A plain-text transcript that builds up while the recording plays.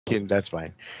That's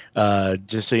fine.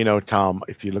 Just so you know, Tom,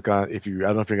 if you look on, I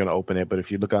don't know if you're going to open it, but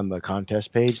if you look on the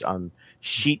contest page on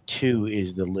sheet 2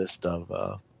 is the list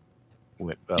of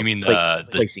you mean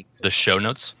placings. The show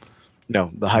notes? No,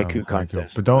 the haiku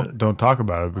contest. But don't talk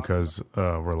about it because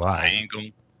we're live.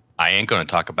 I ain't going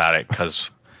to talk about it because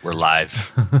we're live.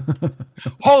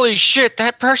 Holy shit,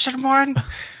 that person won!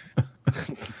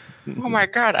 Oh my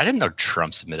god, I didn't know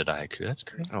Trump submitted a haiku. That's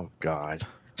great. Oh god.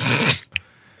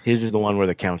 His is the one where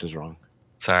the count is wrong.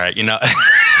 It's all right, you know.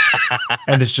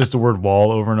 And it's just the word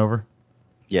wall over and over?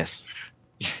 Yes.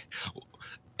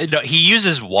 No, he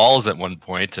uses walls at one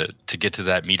point to get to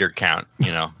that meter count,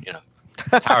 you know.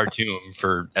 Power to him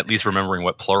for at least remembering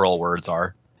what plural words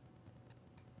are.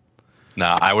 No,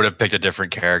 I would have picked a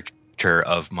different character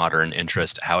of modern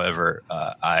interest. However,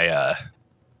 I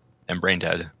am brain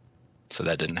dead, so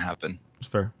that didn't happen. It's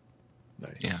fair.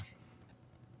 Nice. Yeah.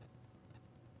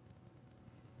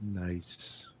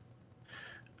 Nice.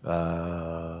 Try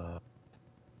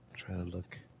to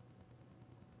look.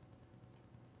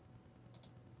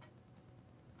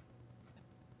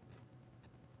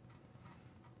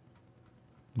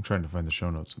 I'm trying to find the show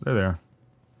notes. There they are.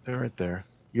 They're right there.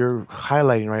 You're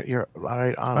highlighting right. You're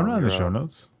right on. I'm not in the show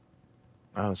notes.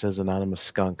 Oh, it says anonymous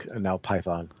skunk and now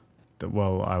Python.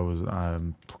 Well,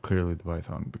 I'm clearly the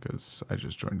Python because I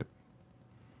just joined it.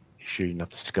 You sure you're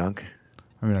not the skunk?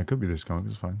 I mean, I could be the skunk.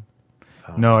 It's fine.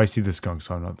 Oh. No, I see the skunk,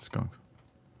 so I'm not the skunk.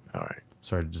 All right.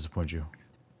 Sorry to disappoint you.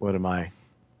 What am I?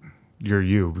 You're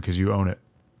you because you own it.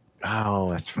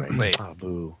 Oh, that's right. Wait. Oh,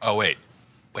 boo. Oh, wait.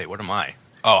 Wait, what am I?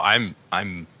 Oh,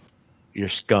 I'm. You're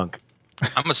skunk.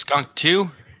 I'm a skunk too.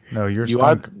 No, you're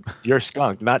skunk. You're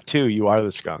skunk, not two. You are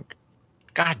the skunk.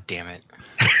 God damn it!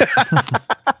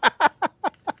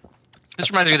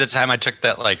 This reminds me of the time I took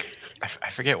that I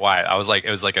forget why. I was like, it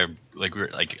was like we were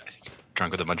like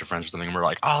drunk with a bunch of friends or something, and we were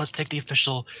like, oh, let's take the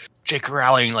official J.K.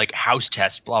 Rowling house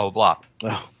test, blah blah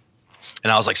blah. Oh.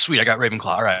 And I was like, sweet, I got Ravenclaw.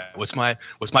 All right, what's my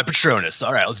Patronus?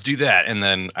 All right, let's do that. And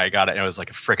then I got it, and it was like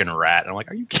a freaking rat. And I'm like,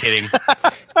 are you kidding?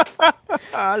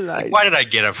 Why did I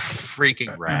get a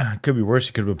freaking rat? It could be worse.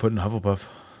 You could have been put in Hufflepuff.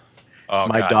 Oh,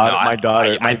 my God.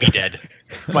 daughter. I'd be dead.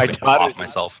 My daughter. Off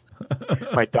myself.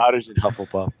 My daughter's in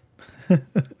Hufflepuff.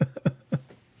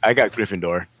 I got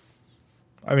Gryffindor.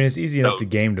 I mean, it's easy enough to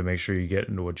game to make sure you get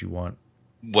into what you want.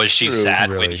 Was she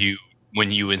sad when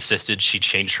you insisted she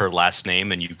changed her last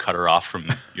name and you cut her off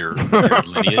from your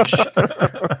lineage?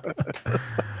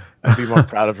 I'd be more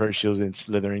proud of her if she was in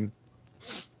Slytherin.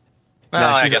 Well,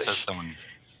 no, I guess that's someone.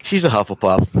 She's a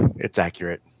Hufflepuff. It's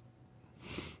accurate.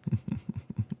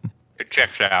 It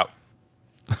checks out.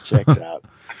 Checks out.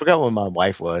 I forgot what my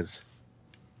wife was.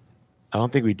 I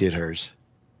don't think we did hers.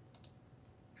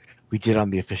 We did on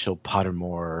the official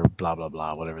Pottermore, blah blah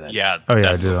blah, whatever that. Yeah. Oh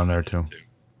yeah, I did on there too.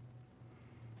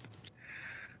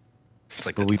 It's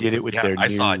like, but we did it with their. I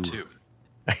saw it too.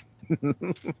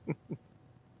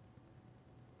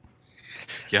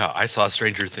 Yeah, I saw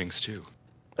Stranger Things too.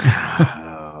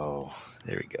 Oh,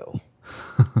 there we go.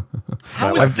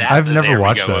 I've never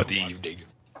watched that. The evening.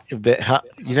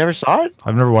 You never saw it?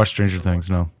 I've never watched Stranger Things.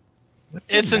 No.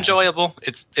 It's enjoyable.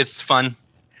 It's fun.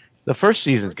 The first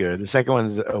season's good. The second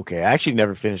one's okay. I actually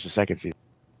never finished the second season.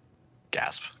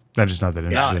 Gasp. I'm just not that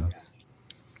interested. Yeah.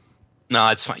 No,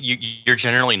 it's fine. You're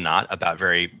generally not about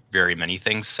very, very many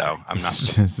things, so I'm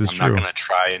not. I'm not gonna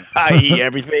try and. I eat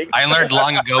everything. I learned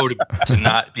long ago to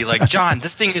not be like, John,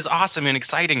 this thing is awesome and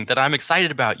exciting that I'm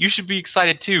excited about. You should be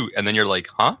excited too. And then you're like,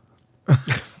 huh?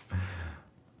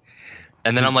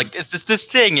 And then I'm like, it's this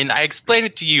thing, and I explain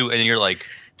it to you, and you're like,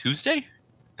 Tuesday.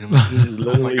 And I'm like,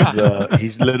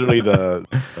 he's literally the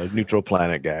neutral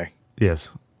planet guy.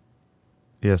 Yes.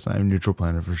 Yes, I am neutral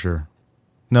planet for sure.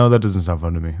 No, that doesn't sound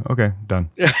fun to me. Okay, done.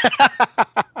 No,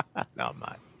 I'm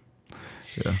not.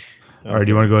 Yeah. Okay. All right, do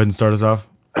you want to go ahead and start us off?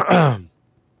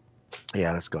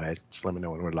 Yeah, let's go ahead. Just let me know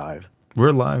when we're live.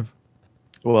 We're live.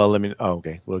 Well, let me. Oh,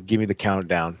 okay. Well, give me the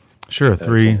countdown. Sure.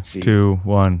 3, 2,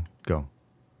 1, go.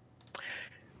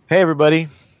 Hey, everybody.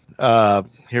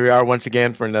 Here we are once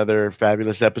again for another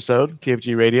fabulous episode,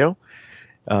 TFG Radio.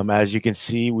 As you can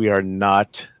see, we are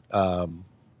not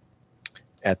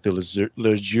at the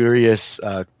luxurious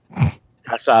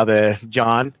Casa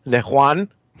de Juan.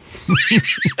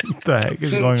 What the heck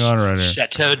is going on right here?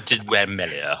 Chateau de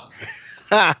Guamelio.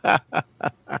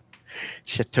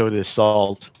 Chateau de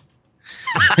Salt.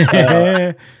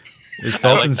 Is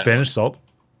salt in Spanish salt?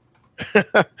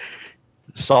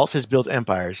 Salt has built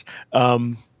empires.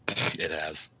 It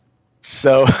has.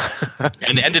 So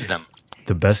and ended them.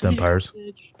 The best empires.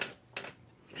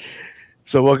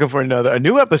 So welcome for a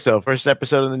new episode. First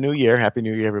episode of the new year. Happy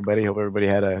New Year, everybody. Hope everybody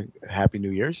had a happy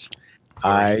New Year's.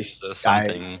 I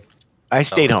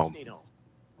stayed home.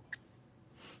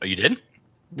 Oh, you did?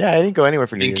 Yeah, I didn't go anywhere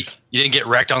for New Year's. You didn't get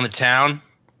wrecked on the town?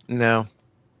 No.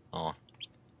 Oh.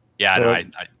 Yeah, So- no,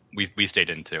 we stayed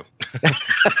in too.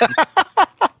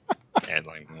 And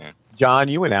John,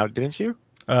 you went out, didn't you?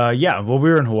 Yeah. Well, we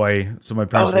were in Hawaii, so my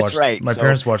parents that's watched. right. My So-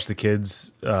 parents watched the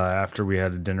kids after we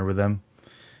had a dinner with them.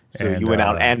 So you went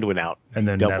out and went out. and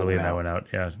then Double Natalie and I out. went out.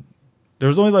 Yeah, there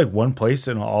was only like one place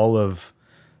in all of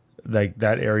like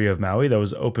that area of Maui that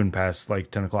was open past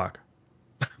like 10 o'clock.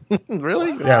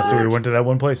 Really? Yeah, so we went to that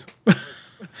one place.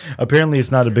 Apparently,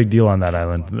 it's not a big deal on that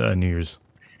island. New Year's.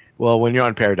 Well, when you're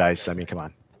on Paradise, I mean, come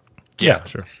on. Yeah,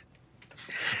 sure.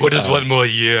 what is one more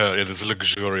year in this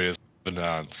luxurious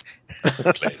finance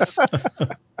place?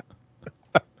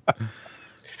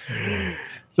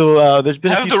 So there's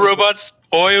been a Have few the robots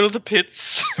oil the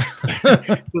pits? so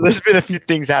there's been a few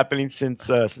things happening since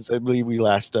I believe we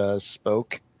last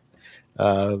spoke.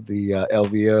 The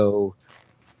LVO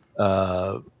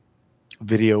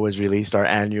video was released. Our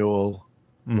annual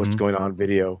What's Going On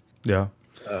video Yeah.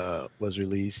 was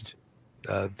released.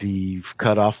 The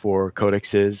cutoff for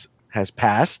codexes has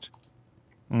passed.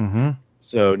 Mm-hmm.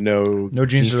 So no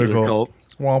Gene Stealer Stealer cult.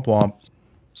 Womp womp.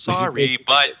 Sorry,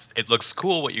 but it looks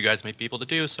cool what you guys might be able to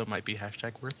do, so it might be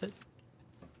 #worth it.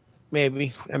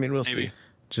 Maybe. I mean, we'll Maybe. see.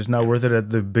 Just not worth it at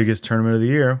the biggest tournament of the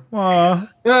year. Aw.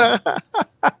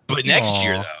 But next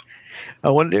year, Aw. though. I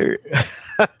wonder.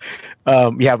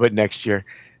 Yeah, but next year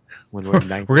when we're in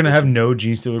ninth We're gonna have division. no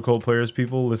Gene Stealer cult players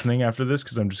people listening after this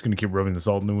because I'm just gonna keep rubbing the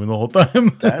salt in the wound the whole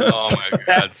time. Oh my god.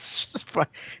 That's fine.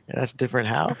 That's different.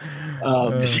 How?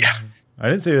 Yeah. I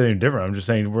didn't say anything different. I'm just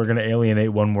saying we're gonna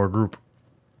alienate one more group.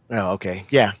 Oh, okay.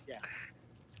 Yeah.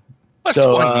 What's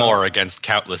So, one more against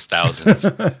countless thousands?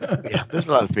 Yeah. There's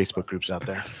a lot of Facebook groups out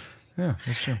there. Yeah,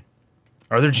 that's true.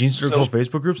 Are there Gene Stealer So- cult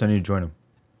Facebook groups? I need to join them.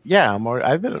 Yeah,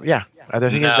 I've been. Yeah. I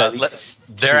think it's No, at least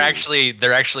they're two.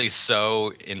 actually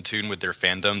so in tune with their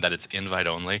fandom that it's invite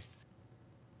only.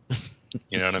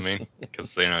 You know what I mean?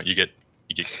 Because you get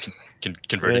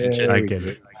converted and shit. I get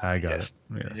it. I got Yes.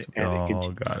 it. Yes. And it Oh,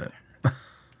 continues. got it.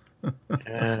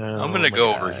 I'm gonna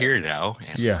go over here now.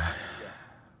 And, Yeah.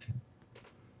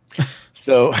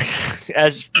 So,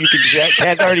 as you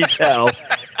can't already tell,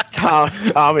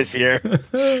 Tom is here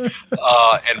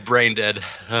and brain dead.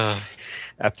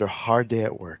 after a hard day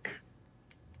at work.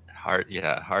 Hard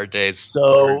days.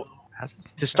 So, Has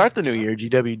it- to start the new year,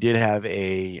 GW did have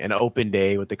an open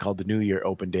day, what they call the New Year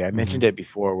Open Day. I mentioned it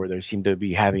before, where they seem to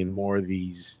be having more of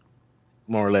these,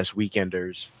 more or less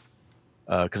weekenders.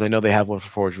 Because I know they have one for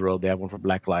Forge World, they have one for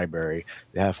Black Library,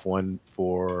 they have one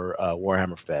for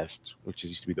Warhammer Fest, which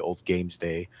used to be the old Games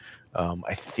Day.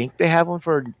 I think they have one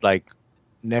for like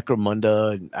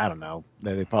Necromunda. I don't know.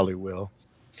 They probably will.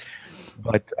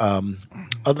 But other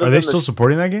Are than they still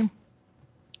supporting that game?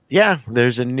 Yeah,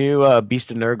 there's a new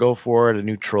Beast of Nurgle for it, a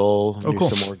new troll, cool.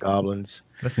 some more goblins.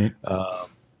 That's neat.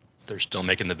 They're still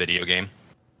making the video game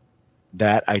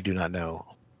That I do not know.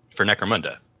 for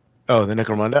Necromunda. Oh, the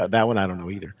Necromunda? That one I don't know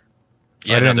either.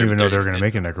 I didn't even know they were they're- going to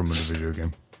make a Necromunda video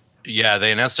game. Yeah,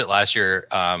 they announced it last year,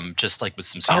 just like with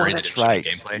some story that's that didn't show right.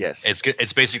 gameplay. Yes.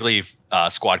 It's basically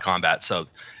squad combat. So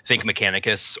think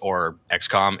Mechanicus or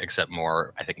XCOM, except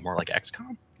more like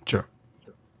XCOM. Sure.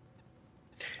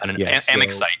 And Yeah,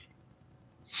 Amix so- site.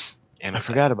 I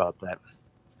forgot about that.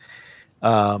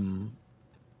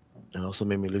 It also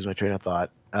made me lose my train of thought.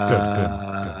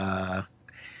 Because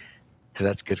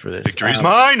that's good for this. Victory's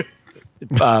mine.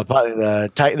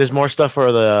 There's more stuff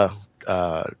for the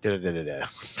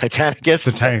Titanicus.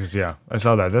 The Titans, yeah. I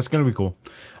saw that. That's going to be cool.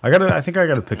 I think I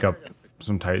got to pick up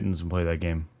some Titans and play that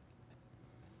game.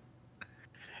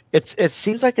 It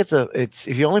seems like it's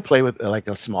if you only play with like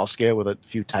a small scale with a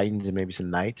few Titans and maybe some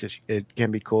Knights, it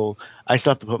can be cool. I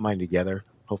still have to put mine together.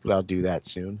 Hopefully, I'll do that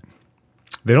soon.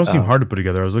 They don't seem hard to put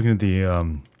together. I was looking at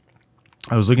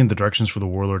the directions for the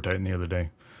Warlord Titan the other day.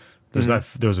 There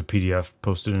was a PDF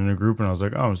posted in a group, and I was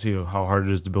like, oh, see how hard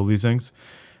it is to build these things.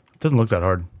 It doesn't look that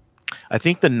hard. I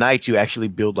think the Knights you actually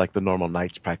build like the normal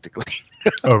Knights practically.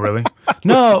 Oh, really?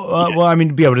 No. Well, I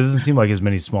mean, yeah, but it doesn't seem like as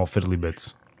many small fiddly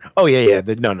bits. Oh yeah.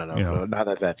 No, You know. not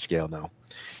at that scale, no.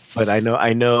 But I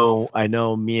know.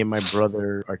 Me and my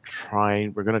brother are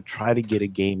trying. We're gonna try to get a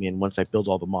game in once I build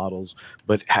all the models,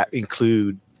 but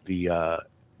include the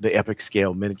epic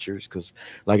scale miniatures because,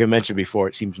 like I mentioned before,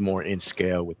 it seems more in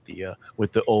scale with the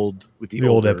old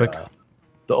epic.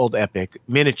 the old epic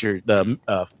miniature, the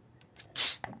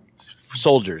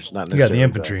soldiers, not Yeah, necessarily the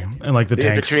infantry and like the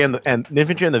tanks. infantry and the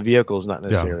infantry and the vehicles, not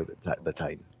necessarily the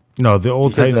Titan. No, the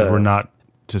old Because Titans were not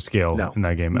to scale in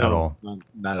that game at all. Not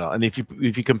at all. And if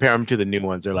you compare them to the new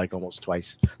ones, they're like almost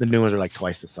twice. The new ones are like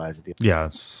twice the size of the. Yeah,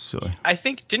 it's silly. I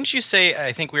think didn't you say?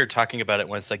 I think we were talking about it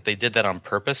once. Like they did that on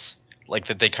purpose. Like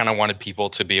that they kind of wanted people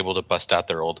to be able to bust out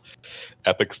their old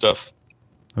epic stuff.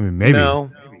 I mean, maybe.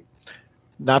 No,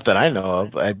 not that I know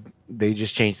of. They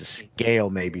just changed the scale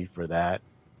maybe for that.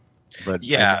 But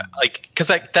yeah, like because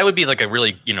that would be like a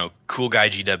really cool guy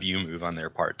GW move on their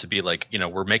part to be like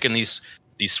we're making these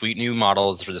sweet new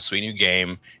models for the sweet new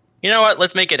game. You know what?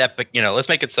 Let's make it epic. Let's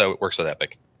make it so it works with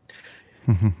Epic.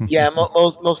 Yeah,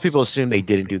 most people assume they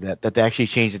didn't do that. That they actually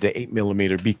changed it to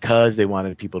 8mm because they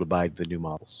wanted people to buy the new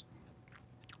models.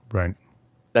 Right.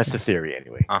 That's the theory,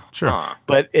 anyway. Sure.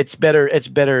 But it's better. It's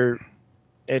better.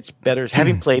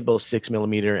 Having played both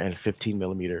 6mm and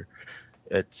 15mm.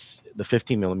 It's the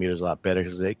 15mm is a lot better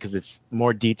because it's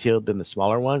more detailed than the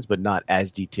smaller ones, but not as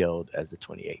detailed as the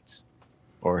 28s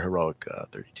or heroic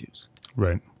 32s.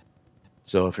 Right.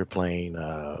 So if you're playing,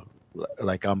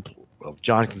 like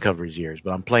John can cover his ears,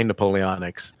 but I'm playing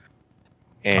Napoleonics,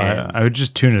 and I would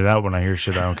just tune it out when I hear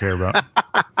shit I don't care about.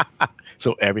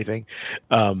 So everything.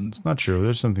 It's not true.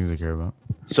 There's some things I care about.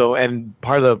 So and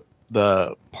part of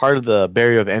the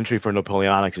barrier of entry for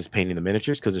Napoleonics is painting the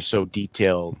miniatures because they're so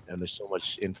detailed and there's so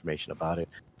much information about it.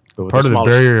 But part of the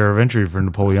barrier of entry for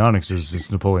Napoleonics is it's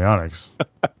Napoleonics.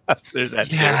 There's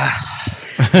that. Yeah.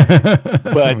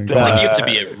 But you have to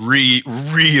be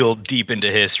real deep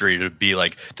into history to be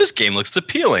like, this game looks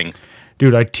appealing.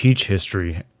 Dude, I teach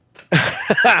history.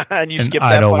 and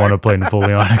I don't want to play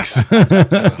Napoleonics.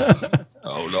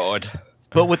 Oh Lord.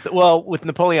 But with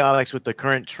Napoleonics, with the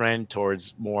current trend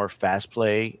towards more fast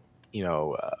play,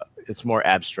 it's more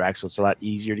abstract, so it's a lot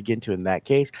easier to get into in that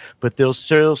case. But there's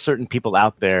still certain people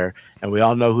out there, and we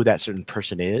all know who that certain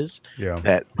person is. Yeah.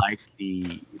 That like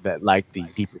the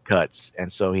deeper cuts,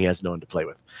 and so he has no one to play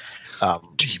with.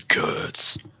 Deep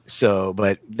cuts. So,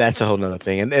 but that's a whole nother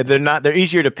thing, and they're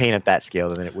easier to paint at that scale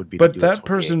than it would be. But that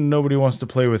person nobody wants to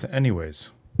play with, anyways.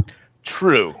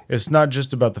 True. It's not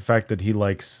just about the fact that he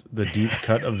likes the deep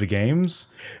cut of the games,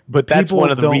 but that's people one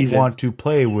of the don't reasons. Want to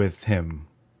play with him.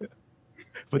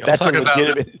 But that's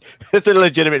that's a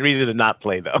legitimate reason to not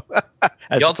play, though.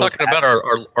 Y'all talking about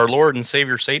our Lord and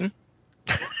Savior Satan?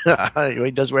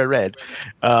 He does wear red.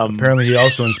 Apparently, he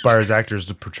also inspires actors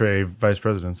to portray vice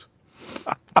presidents.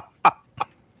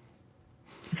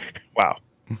 Wow.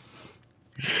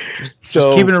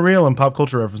 Just keeping it real and pop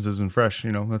culture references and fresh.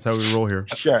 That's how we roll here.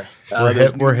 Sure.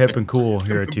 We're hip and cool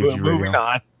here at TFG Radio. Moving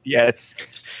on. Yes.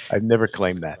 I've never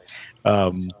claimed that.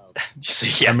 Yeah,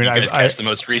 you guys catch the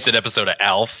most recent episode of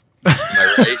Alf. Am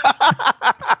I right?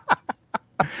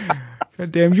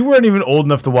 God damn, you weren't even old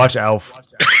enough to watch Alf.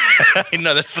 I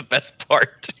know, that's the best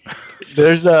part.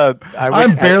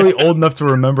 I'm barely old enough to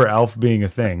remember Alf being a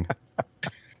thing.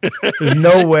 There's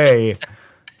no way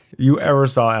you ever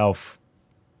saw Alf.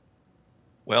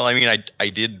 Well, I mean, I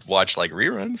did watch like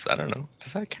reruns. I don't know.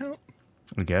 Does that count?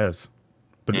 I guess.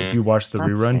 But if you watched the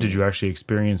rerun, did you actually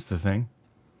experience the thing?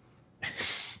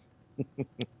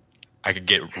 I could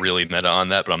get really meta on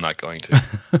that, but I'm not going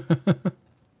to.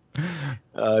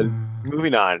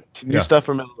 Moving on. New stuff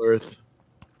from Middle Earth.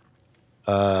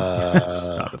 That's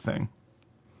not a thing.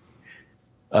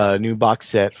 New box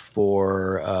set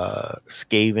for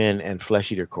Skaven and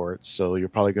Flesh Eater Court. So you're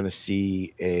probably going to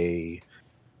see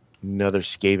another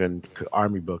Skaven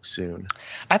army book soon.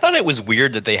 I thought it was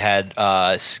weird that they had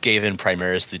Skaven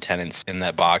Primaris Lieutenants in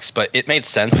that box, but it made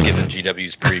sense given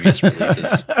GW's previous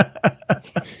releases.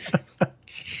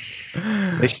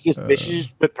 They should just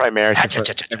put Primaris in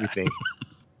everything.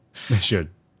 They should.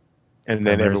 And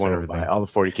then everyone will buy it. All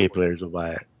the 40k players will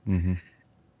buy it. Mm-hmm.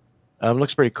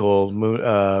 Looks pretty cool.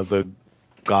 The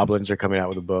goblins are coming out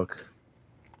with a book.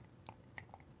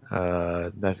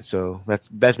 That's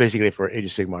basically for Age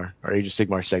of Sigmar, our Age of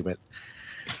Sigmar segment.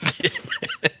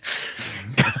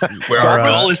 Where our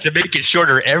goal is to make it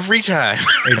shorter every time.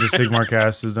 Age of Sigmar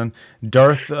cast is done.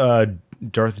 Darth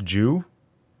Jew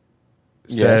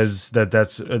says that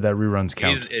reruns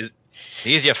count.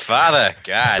 He's your father,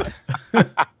 God.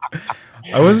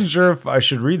 I wasn't sure if I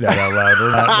should read that out loud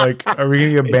or not. Like, are we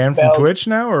gonna get banned from Twitch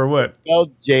now or what?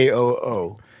 Spelled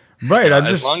Joo. Right. I'm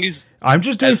a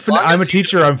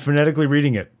teacher. You, I'm phonetically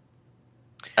reading it.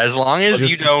 As long as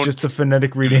you don't. Just the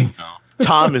phonetic reading. No.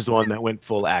 Tom is the one that went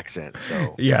full accent.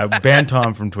 So yeah, ban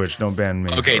Tom from Twitch. Don't ban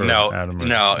me. Okay, no, Adam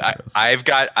I've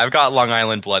got Long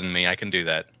Island blood in me. I can do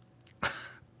that.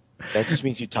 That just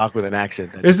means you talk with an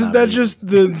accent. That's just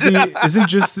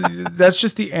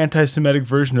the anti-Semitic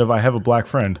version of I have a black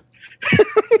friend.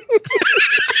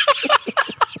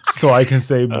 So I can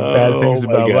say bad things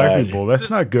about black people. That's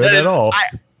not good at all.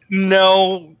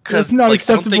 No, because That's not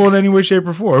acceptable in any way, shape,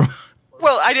 or form.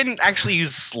 Well, I didn't actually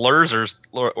use slurs or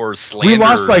slander. We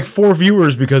lost like 4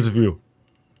 viewers because of you.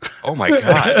 Oh my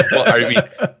god! Well,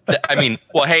 I mean,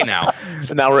 well, hey now.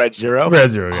 So now we're at 0. We're at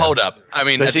 0. Yeah. Hold up. I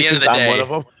mean, at the end of the I'm day, one of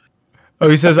them. Oh,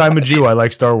 he says I'm a Jew. I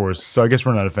like Star Wars, so I guess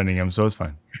we're not offending him, so it's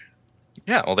fine.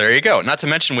 yeah. Well, there you go. Not to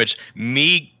mention which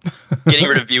me getting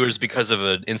rid of viewers because of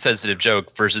an insensitive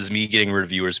joke versus me getting rid of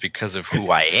viewers because of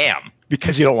who I am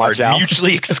Because you don't watch are out.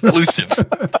 mutually exclusive.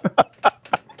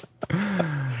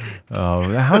 Oh,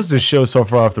 how's this show so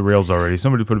far off the rails already?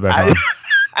 Somebody put it back on.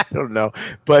 I don't know,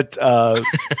 but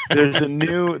there's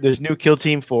new kill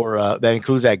team for that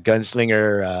includes that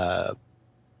gunslinger,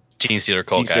 Gene Stealer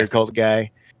cult guy. cult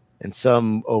guy, and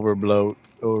some overweight.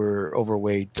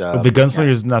 The gunslinger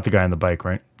is not the guy on the bike,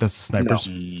 right? That's the snipers.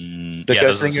 No. The The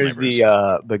gunslinger is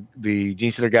the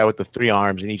Gene Stealer guy with the 3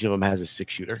 arms, and each of them has a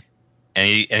 6-shooter and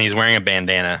he's wearing a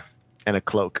bandana. and a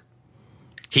cloak.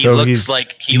 He So looks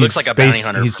like a bounty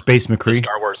hunter. He's Space from the McCree.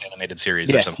 Star Wars animated series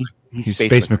or Yes, something. he's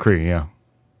Space McCree, yeah.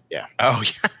 Oh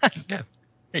yeah, yeah.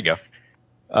 There you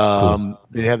go.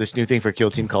 They have this new thing for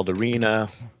kill team called Arena,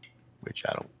 which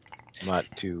I'm not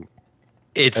too.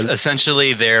 It's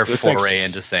essentially their looks like foray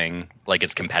into saying like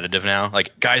it's competitive now.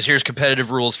 Like, guys, here's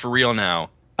competitive rules for real now.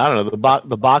 I don't know.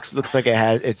 The box looks like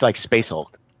it's like Space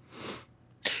Hulk.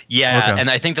 Yeah, Okay. and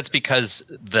I think that's because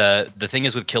the thing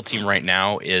is with Kill Team right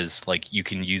now is like you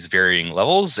can use varying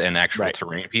levels and actual Right.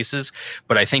 terrain pieces,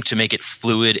 but I think to make it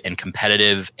fluid and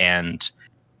competitive and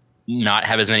not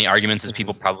have as many arguments as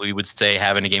people probably would say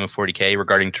have in a game of 40K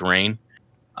regarding terrain,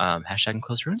 hashtag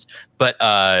enclosed ruins. But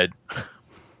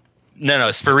no,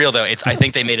 it's for real though. I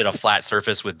think they made it a flat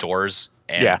surface with doors.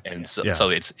 And so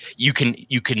it's you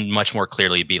can much more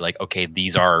clearly be like, okay,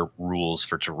 these are rules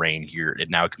for terrain here.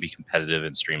 Now it can be competitive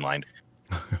and streamlined.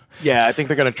 Yeah, I think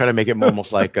they're gonna try to make it more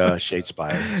almost like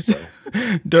Shadespire. So.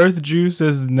 Darth Jew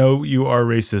says, no, you are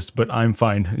racist, but I'm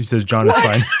fine. He says John is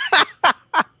fine.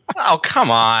 Oh, come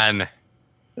on.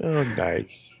 Oh,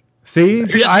 nice. See, You're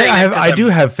just saying that 'cause I do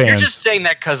have You're fans. just saying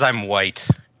that because I'm white.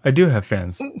 I do have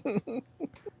fans.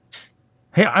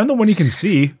 Hey, I'm the one you can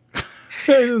see.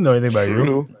 I don't know anything about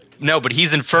you. No, but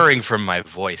he's inferring from my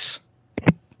voice.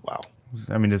 Wow.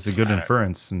 I mean, it's a good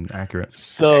inference and accurate.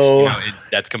 So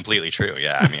That's completely true.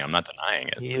 Yeah, I mean, I'm not denying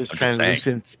it. he is I'm just saying.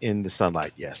 translucent in the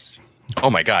sunlight. Yes. Oh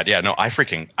my god, yeah, no, I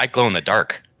glow in the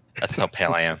dark. That's how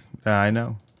pale I am. I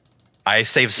know. I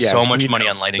save Yeah, so much we money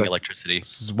know. on lighting That's- electricity.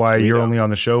 This is why you're only on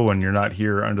the show when you're not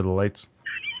here under the lights.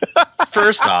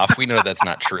 First off, we know that's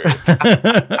not true.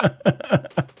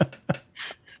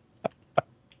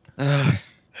 I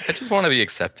just want to be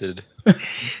accepted.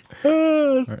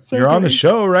 You're on the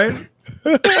show, right?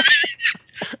 What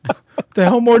the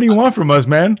hell more do you want from us,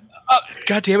 man?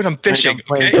 God damn it, I'm fishing.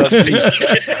 playing Okay?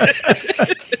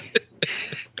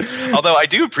 Although I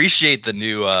do appreciate the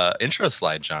new intro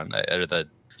slide, John, or the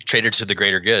Traitor to the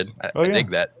Greater Good. I dig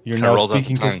that. You're Kinda now rolls off the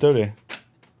speaking tongue. Custode.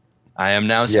 I am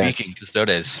now Yes. speaking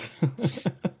Custodes.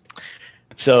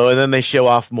 So and then they show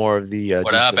off more of the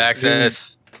What up,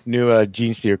 Axis? new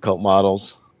Gene Steer cult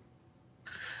models,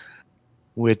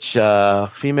 which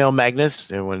female Magnus,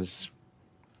 everyone's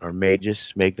or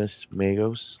Magos.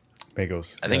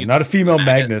 Magos. I think not a female Magus.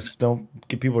 Magnus. Don't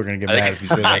get people are gonna get mad if you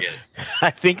say that. I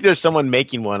think there's someone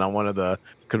making one on one of the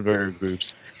converter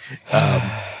groups. Of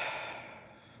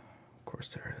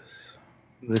course there is.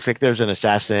 Looks like there's an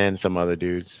assassin, some other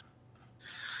dudes.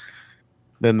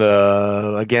 Then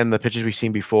the pictures we've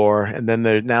seen before, and then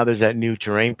there's that new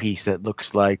terrain piece that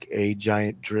looks like a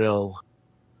giant drill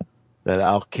that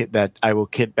I will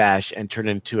kit bash and turn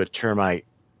into a termite,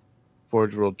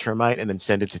 Forge World termite, and then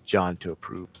send it to John to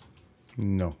approve.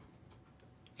 No.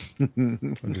 Don't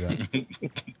do that.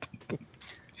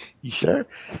 You sure?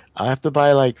 I'll have to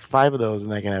buy like 5 of those,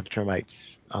 and I can have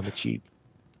termites on the cheap.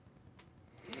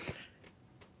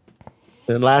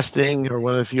 Then last thing, or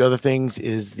one of the few other things,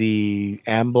 is the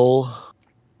amble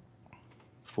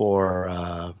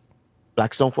for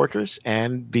Blackstone Fortress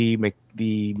and the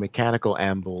mechanical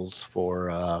ambles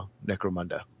for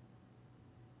Necromunda.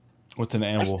 What's an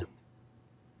amble?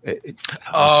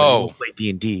 Oh. Play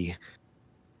D&D.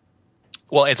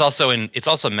 Well, it's also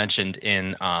mentioned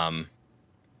in some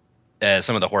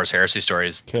of the Horus Heresy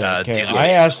stories. Okay. dealing I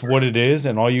with- asked what it is,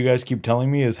 and all you guys keep telling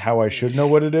me is how I should know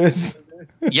what it is.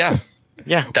 Yeah,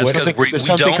 Yeah, That's there's because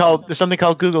something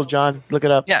called Google, John. Look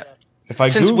it up. yeah. If I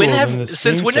Since Google, when then have the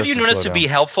since stream when have you starts noticed slow to be down.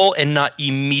 helpful and not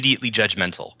immediately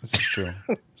judgmental? This is true.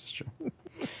 It's true.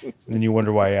 And then you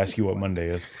wonder why I ask you what Monday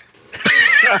is.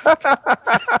 Damn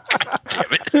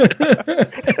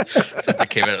it! Something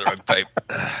came out of the wrong pipe.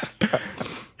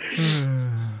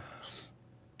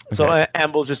 So So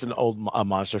Amble's just an old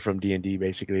monster from D&D.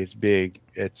 Basically, it's big.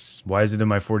 It's Why is it in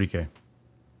my 40K?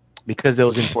 because it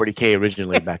was in 40K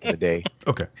originally back in the day.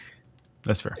 Okay,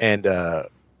 that's fair. And it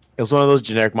was one of those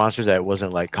generic monsters that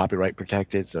wasn't like copyright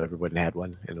protected, so everybody had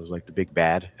one, and it was like the big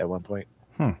bad at one point.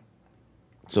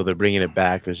 So they're bringing it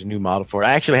back. There's a new model for it.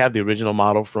 I actually have the original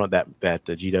model from that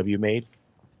the GW made.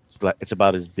 It's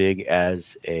about as big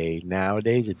as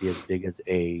nowadays. It'd be as big as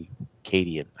a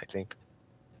Cadian, I think.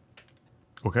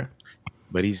 Okay.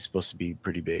 But he's supposed to be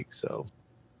pretty big. So,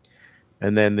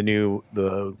 and then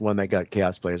the one that got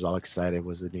Chaos players all excited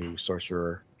was the new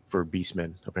sorcerer for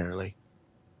Beastmen. Apparently,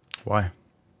 why?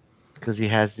 Because he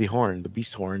has the horn, the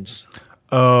beast horns.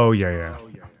 Oh yeah.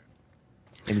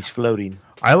 And he's floating.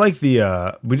 I like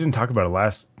the. We didn't talk about it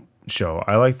last show.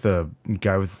 I like the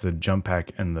guy with the jump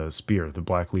pack and the spear, the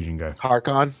Black Legion guy.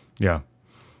 Harkon. Yeah,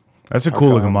 that's a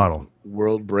cool looking model.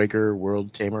 World Breaker,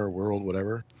 World Tamer, World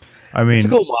whatever. I mean, it's a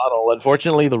cool model.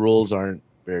 Unfortunately, the rules aren't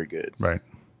very good. Right.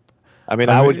 I mean,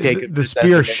 I would take the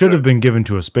spear should have been given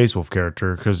to a Space Wolf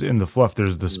character because in the fluff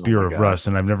there's the Spear of Rust,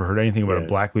 and I've never heard anything about a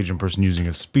Black Legion person using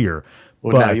a spear.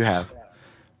 Well, now you have.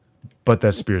 But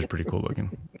that spear is pretty cool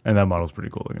looking, and that model's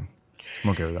pretty cool looking. I'm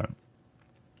okay with that.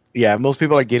 Yeah, most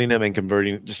people are getting him and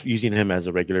just using him as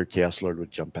a regular Chaos Lord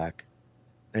with jump pack,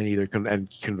 and either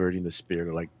converting the spear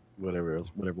to like whatever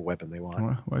weapon they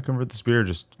want. Why convert the spear?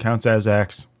 Just counts as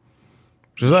axe.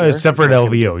 Except for at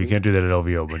LVO, you can't do that at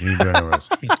LVO, but you can do it anywhere else.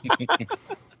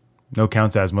 No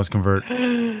counts as, must convert.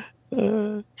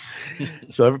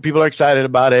 So people are excited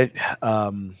about it.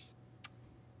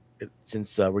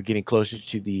 Since we're getting closer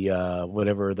to the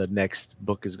whatever the next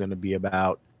book is going to be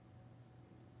about,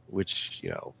 which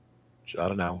I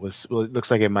don't know. It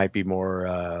looks like it might be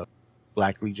more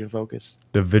Black Legion focused.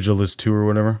 The Vigilist 2 or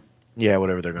whatever. Yeah,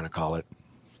 whatever they're going to call it.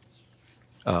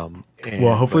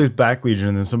 Well, hopefully it's Black Legion,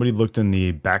 and then somebody looked in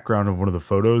the background of one of the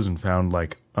photos and found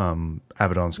like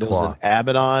Abaddon's claw. There was an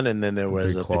Abaddon, and then there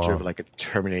was a picture of like a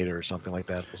Terminator or something like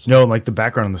that. No, like the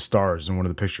background on the stars in one of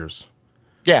the pictures.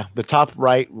 Yeah, the top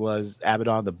right was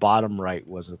Abaddon. The bottom right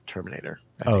was a Terminator.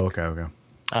 I think. Okay.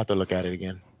 I have to look at it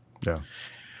again. Yeah.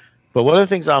 But one of the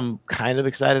things I'm kind of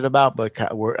excited about, but I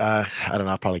don't know,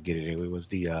 I'll probably get it anyway, was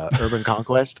the Urban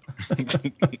Conquest.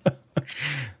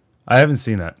 I haven't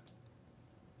seen that.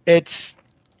 It's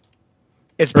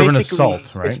Urban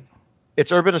Assault, right?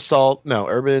 It's Urban Assault. No,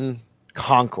 Urban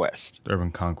Conquest.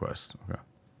 Urban Conquest. Okay.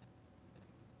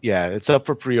 Yeah, it's up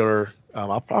for pre-order.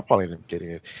 I'll probably end up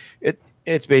getting it.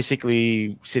 It's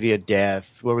basically City of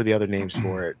Death. What were the other names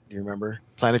for it? Do you remember?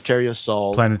 Planetary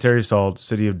Assault. Planetary Assault,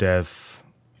 City of Death.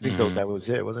 I think that was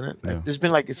it, wasn't it? Yeah. There's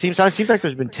been like it seems like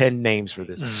there's been 10 names for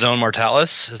this. Zone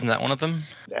Mortalis, isn't that one of them?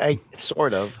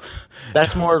 Sort of.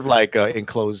 That's more of like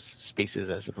enclosed spaces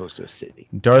as opposed to a city.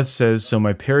 Darth says, so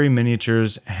my Perry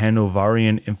Miniatures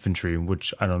Hanoverian Infantry,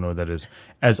 which I don't know what that is,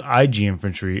 as IG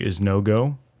Infantry is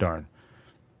no-go? Darn.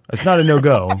 It's not a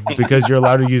no-go because you're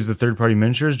allowed to use the third-party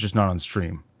miniatures, just not on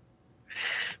stream.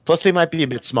 Plus, they might be a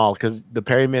bit small because the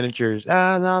Perry miniatures.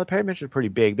 No, the Perry miniatures are pretty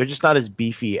big. They're just not as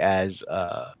beefy as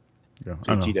GW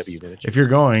miniatures. If you're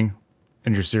going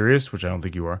and you're serious, which I don't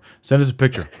think you are, send us a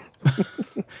picture.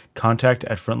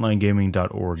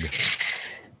 Contact@frontlinegaming.org.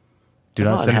 Do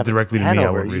not send it directly to me.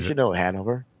 I won't read it. You should know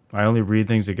Hanover. I only read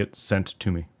things that get sent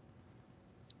to me.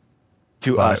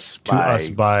 To us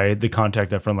by the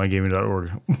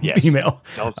contact@frontlinegaming.org yes. email.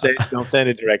 Don't send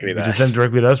it directly to us. Just send it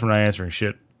directly to us. We're not answering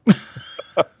shit.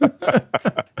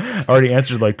 I already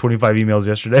answered like 25 emails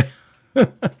yesterday. Yeah.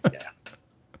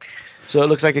 So it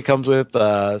looks like it comes with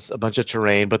a bunch of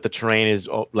terrain, but the terrain is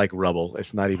like rubble.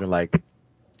 It's not even like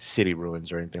city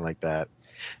ruins or anything like that.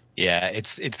 Yeah,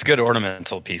 it's good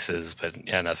ornamental pieces, but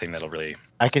yeah, nothing that'll really.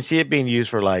 I can see it being used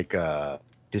for like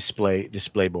display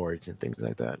boards and things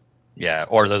like that. Yeah,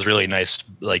 or those really nice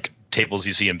like tables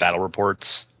you see in battle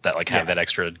reports that like have that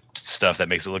extra stuff that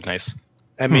makes it look nice.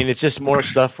 I mean, it's just more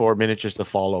stuff for miniatures to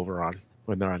fall over on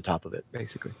when they're on top of it,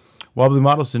 basically. Wobbly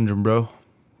model syndrome, bro.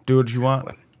 Do what you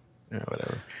want. Yeah,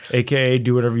 whatever. AKA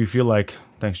do whatever you feel like.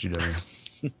 Thanks,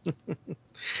 GW.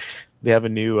 They have a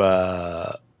new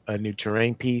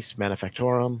terrain piece,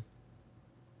 Manufactorum,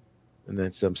 and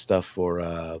then some stuff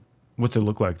for. What's it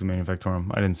look like, the Manufactorum?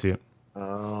 I didn't see it.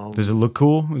 Does it look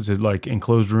cool? Is it like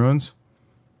enclosed ruins?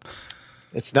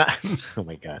 It's not. Oh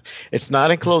my god! It's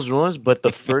not enclosed ruins, but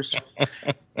the first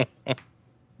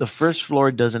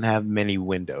floor doesn't have many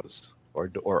windows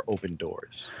or open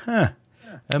doors. Huh?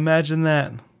 Imagine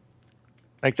that.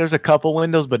 Like there's a couple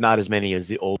windows, but not as many as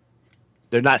the old.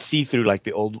 They're not see-through like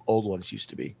the old ones used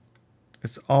to be.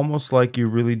 It's almost like you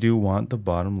really do want the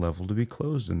bottom level to be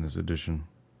closed in this edition.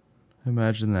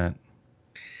 Imagine that.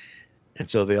 And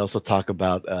so they also talk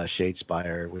about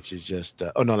Shadespire, which is just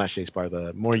oh no, not Shadespire.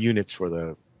 The more units for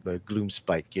the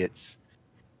Gloomspite gets,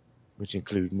 which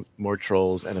include more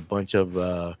trolls and a bunch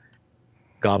of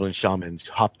goblin shamans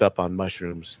hopped up on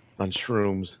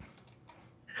shrooms,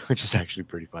 which is actually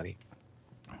pretty funny.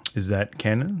 Is that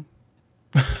canon?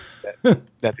 That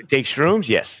they take shrooms?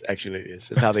 Yes, actually it is.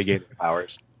 That's how they get their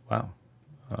powers. Wow,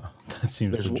 that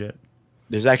seems legit.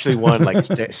 There's actually one like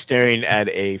staring at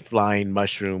a flying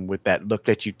mushroom with that look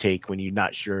that you take when you're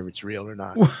not sure if it's real or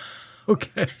not.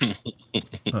 Okay.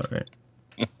 All right.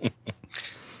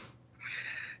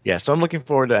 Yeah, so I'm looking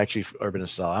forward to actually Urban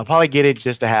Assault. I'll probably get it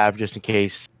just to have, just in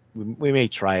case. We may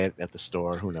try it at the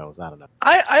store. Who knows? I don't know.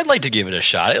 I'd like to give it a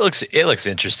shot. It looks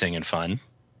interesting and fun.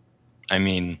 I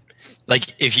mean,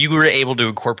 like if you were able to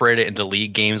incorporate it into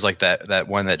League games like that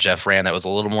one that Jeff ran that was a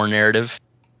little more narrative.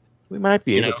 We might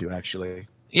be able to, actually.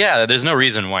 Yeah, there's no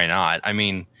reason why not. I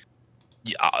mean,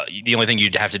 the only thing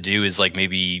you'd have to do is like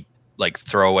maybe like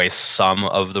throw away some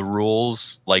of the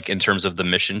rules, like in terms of the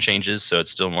mission changes, so it's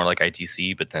still more like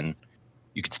ITC, but then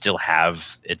you could still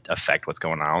have it affect what's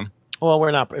going on. Well,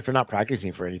 if we're not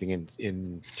practicing for anything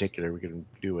in particular, we can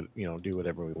do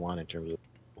whatever we want in terms of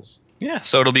rules. Yeah,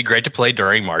 so it'll be great to play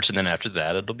during March, and then after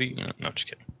that, it'll be no, just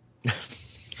kidding.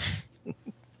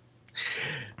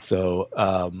 So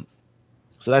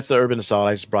that's the Urban Assault.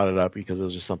 I just brought it up because it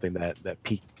was just something that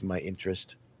piqued my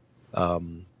interest.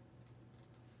 In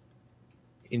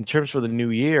terms for the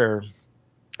new year,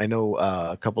 I know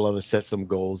a couple of us set some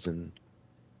goals, and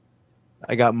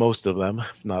I got most of them,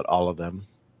 if not all of them.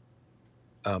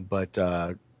 But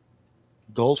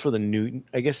goals for the new,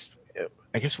 I guess,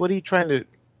 what are you trying to,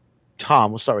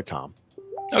 Tom? We'll start with Tom.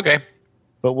 Okay.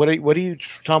 But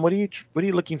Tom? What are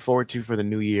you looking forward to for the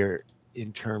new year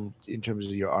in terms of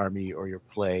your army or your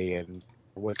play, and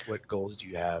what goals do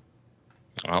you have?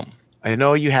 Well, I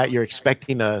know you're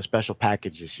expecting a special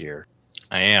package this year.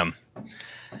 I am.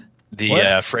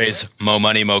 The phrase "mo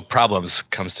money, mo problems"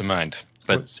 comes to mind.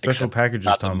 But what special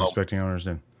packages, Tom, expecting? I don't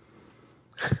understand.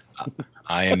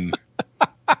 I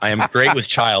am great with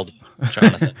child,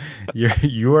 Jonathan.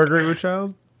 You are great with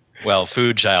child? Well,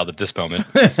 food child at this moment.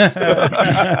 But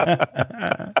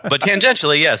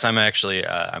tangentially, yes, I'm actually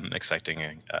I'm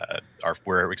expecting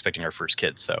we're expecting our first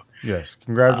kid. So yes,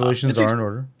 congratulations are in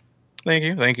order.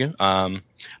 Thank you. I'm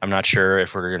not sure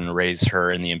if we're going to raise her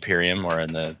in the Imperium or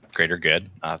in the Greater Good.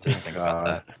 I'll have to think about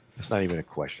that. It's not even a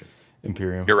question.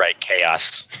 Imperium. You're right.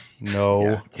 Chaos. No.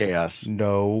 Yeah, chaos.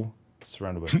 No.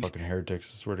 Surrounded by fucking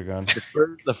heretics. I swear to God.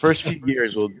 The first few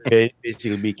years will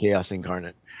basically be chaos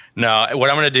incarnate. No,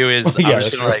 what I'm going to do is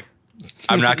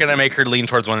I'm not going to make her lean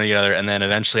towards one or the other, and then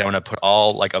eventually I'm going to put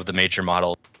all like of the major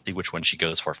models, see which one she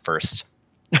goes for first.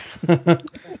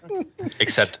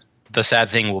 Except the sad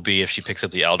thing will be if she picks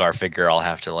up the Eldar figure, I'll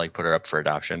have to like put her up for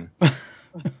adoption.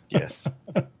 Yes.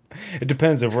 It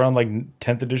depends. If we're on like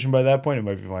 10th edition by that point, it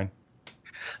might be fine.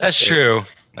 That's true.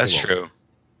 That's true.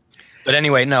 But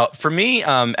anyway, no. For me,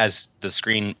 as the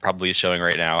screen probably is showing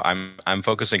right now, I'm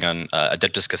focusing on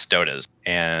Adeptus Custodes,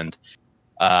 and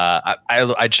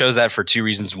I chose that for two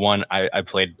reasons. One, I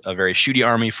played a very shooty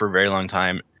army for a very long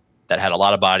time that had a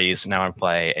lot of bodies. Now I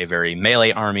play a very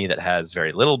melee army that has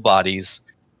very little bodies.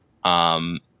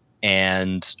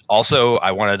 And also,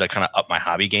 I wanted to kind of up my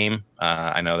hobby game.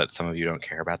 I know that some of you don't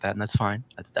care about that, and that's fine.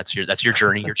 That's your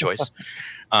journey, your choice.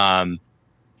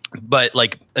 But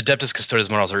like Adeptus Custodes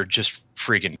models are just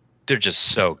freaking, they're just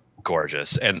so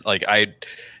gorgeous. And like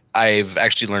I've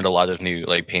actually learned a lot of new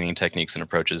like painting techniques and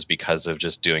approaches because of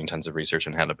just doing tons of research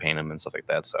on how to paint them and stuff like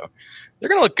that. So they're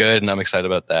going to look good, and I'm excited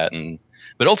about that.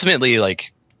 But ultimately,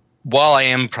 like, while I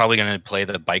am probably going to play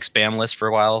the bike spam list for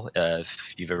a while,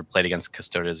 if you've ever played against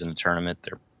Custodes in a tournament,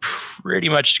 they're pretty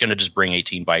much going to just bring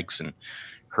 18 bikes and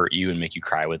hurt you and make you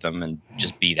cry with them and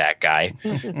just be that guy.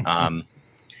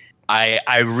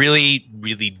 I really,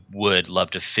 really would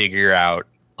love to figure out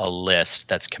a list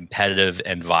that's competitive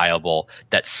and viable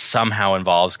that somehow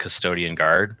involves Custodian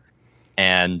Guard.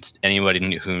 And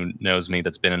anybody who knows me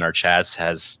that's been in our chats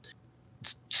has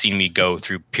seen me go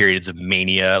through periods of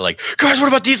mania, like, guys, what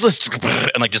about these lists?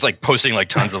 And like just like posting like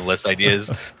tons of list ideas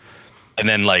and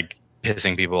then like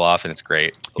pissing people off, and it's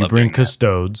great. You bring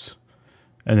Custodes,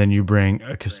 and then you bring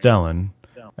a Castellan,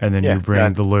 and then you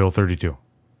bring the Loyal 32.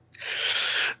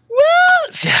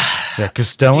 Yeah,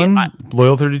 Castellan,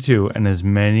 Loyal 32, and as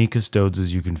many Custodes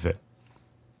as you can fit.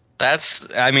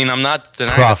 I'm not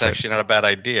denying that's actually not a bad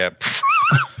idea.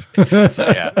 So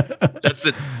yeah, that's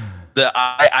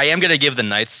I am gonna give the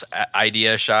Knights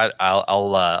idea a shot.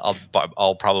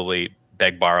 I'll probably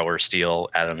beg, borrow, or steal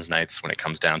Adam's Knights when it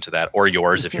comes down to that, or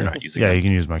yours if you're not using. Yeah, them. You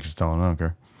can use my Castellan. I don't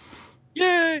care.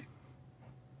 Yay!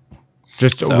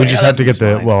 We just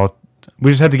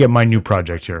had to get my new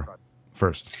project here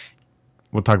first.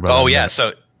 We'll talk about. Oh yeah,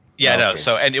 so yeah, no.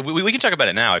 So and we can talk about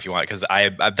it now if you want, because I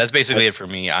that's basically it for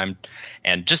me. I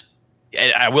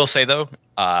will say though,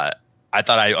 I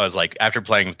thought I was like, after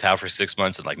playing Tau for 6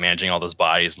 months and like managing all those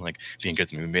bodies and like being good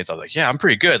to movements, I was like, yeah, I'm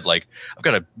pretty good. Like I've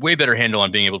got a way better handle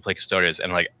on being able to play Custodians,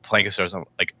 and like playing Custodians,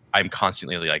 I'm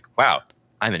constantly like, wow,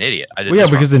 I'm an idiot. I did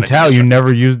because in Tau you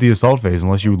never used the assault phase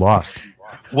unless you lost.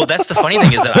 Well, that's the funny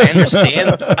thing is that I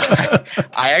understand.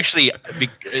 I actually,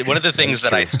 one of the things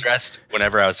that I stressed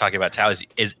whenever I was talking about Tau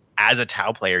is as a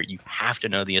Tau player, you have to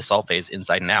know the assault phase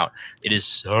inside and out. It is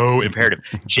so imperative.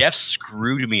 Jeff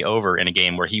screwed me over in a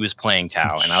game where he was playing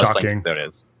Tau and I was playing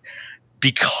Custodes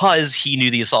because he knew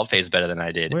the assault phase better than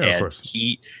I did. Well, and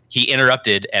he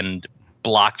interrupted and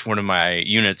blocked one of my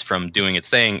units from doing its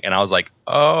thing. And I was like,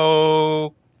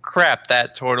 oh, crap,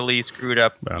 that totally screwed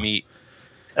up me.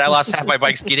 And I lost half my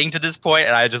bikes getting to this point,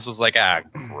 and I just was like,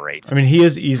 great. I mean, he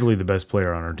is easily the best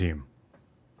player on our team.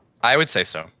 I would say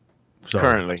so.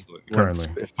 Currently.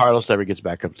 If Carlos ever gets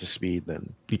back up to speed,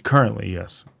 then... Currently,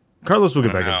 yes. Carlos will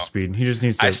get back up to speed. He just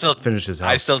needs to finish his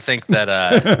house. I still think that...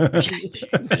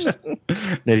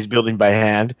 that he's building by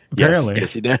hand. Apparently.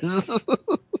 Yes, he does.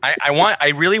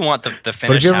 I really want the finished house.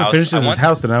 But if he ever finishes his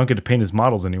house, then I don't get to paint his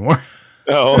models anymore.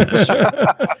 Oh,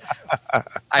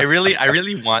 I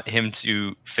really want him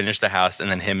to finish the house,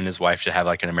 and then him and his wife should have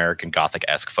like an American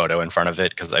Gothic-esque photo in front of it,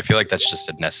 because I feel like that's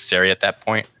just necessary at that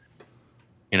point.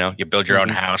 You know, you build your own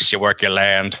house, you work your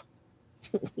land.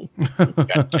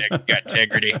 got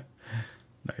integrity.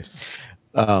 Nice.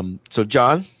 So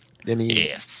John,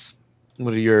 yes.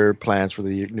 What are your plans for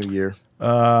the new year?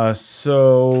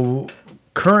 So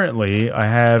currently I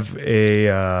have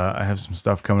some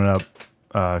stuff coming up.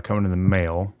 Coming in the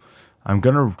mail. I'm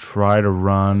gonna try to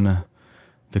run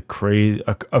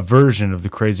a version of the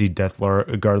crazy Death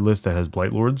Guard list that has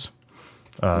Blight Lords,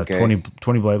 20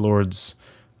 Blight Lords,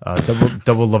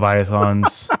 double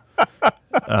Leviathans,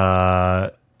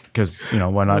 because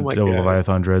why not double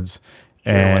Leviathan Dreads,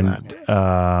 and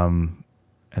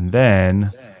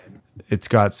then it's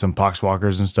got some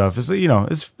Poxwalkers and stuff.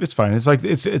 It's fine. It's like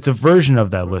it's a version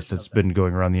of that list that's been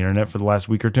going around the internet for the last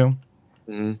week or two.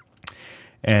 Mm-hmm.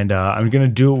 And I'm going to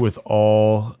do it with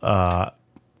almost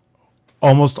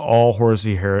all Horus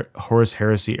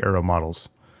Heresy era models.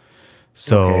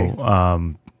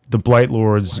 So the Blight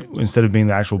Lords, instead of being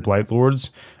the actual Blight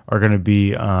Lords, are going to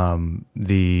be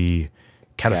the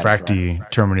Cataphracti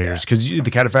Terminators. Because the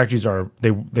Cataphractis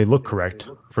they look correct,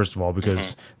 first of all,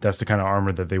 because that's the kind of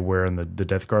armor that they wear in the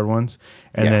Death Guard ones.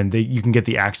 And then you can get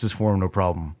the Axis for them, no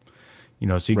problem.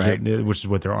 So you can get, which is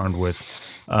what they're armed with.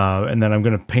 And then I'm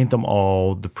going to paint them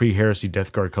all the pre-Heresy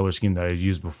Death Guard color scheme that I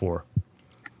used before.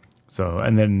 So,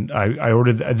 and then I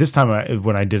ordered, this time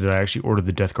when I did it, I actually ordered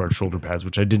the Death Guard shoulder pads,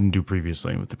 which I didn't do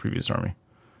previously with the previous army.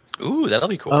 Ooh, that'll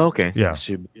be cool. Oh, okay. Yeah.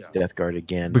 Death Guard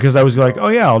again. Because I was like, oh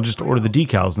yeah, I'll just order the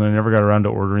decals. And then I never got around to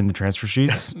ordering the transfer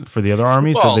sheets for the other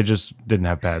army, so they just didn't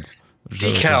have pads.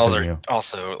 Decals are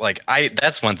also,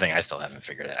 that's one thing I still haven't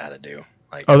figured out how to do.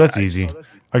 That's easy.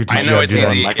 I could teach you how to do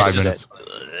that in 5 minutes.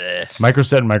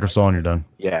 Microset and microsol and you're done.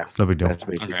 Yeah. No big deal. That's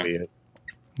basically it.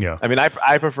 Yeah. I mean,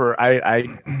 I prefer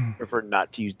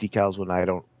not to use decals when I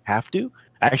don't have to.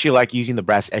 I actually like using the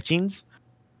brass etchings,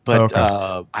 but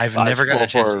I've never gotten a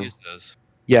chance to use those.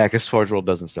 Yeah, because Forge World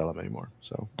doesn't sell them anymore.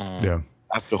 So yeah,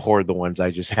 I have to hoard the ones I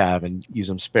just have and use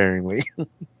them sparingly.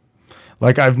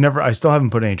 I still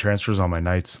haven't put any transfers on my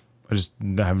knights. I just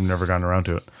have never gotten around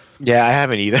to it. Yeah, I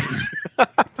haven't either.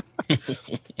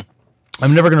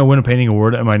 I'm never going to win a painting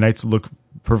award, and my knights look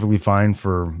perfectly fine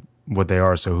for what they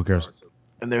are, so who cares?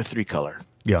 And they're 3-color.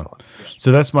 Yeah.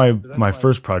 So that's my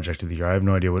first project of the year. I have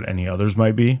no idea what any others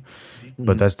might be,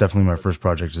 but that's definitely my first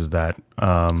project is that.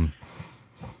 I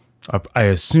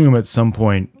assume at some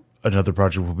point another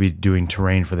project will be doing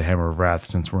terrain for the Hammer of Wrath,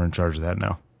 since we're in charge of that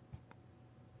now.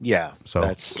 Yeah. So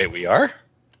wait, we are?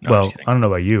 No, well, I don't know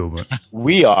about you, but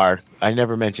we are. I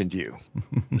never mentioned you.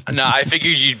 No, I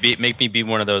figured you'd make me be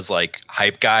one of those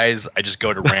hype guys. I just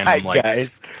go to random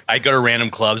guys. I go to random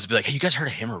clubs and be like, "Hey, you guys heard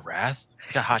of Hammer of Wrath?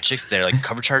 I got hot chicks there.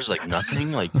 Cover charge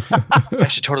nothing. I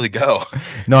should totally go."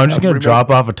 No, I'm just gonna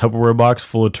drop off a Tupperware box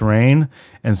full of terrain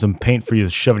and some paint for you to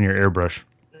shove in your airbrush.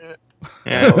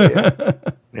 Yeah.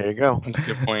 There you go. That's a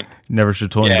good point. Never should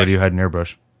have told anybody you had an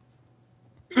airbrush.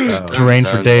 Terrain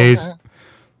for days.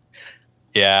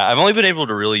 Yeah, I've only been able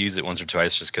to really use it once or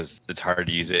twice, just because it's hard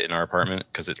to use it in our apartment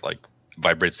because it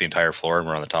vibrates the entire floor and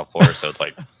we're on the top floor, so it's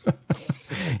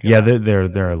yeah, they're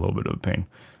a little bit of a pain.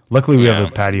 Luckily, we have a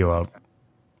patio out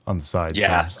on the side,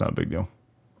 so it's not a big deal.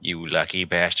 You lucky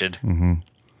bastard. Mm-hmm.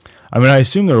 I mean, I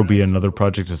assume there will be another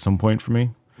project at some point for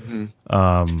me.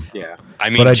 Yeah. I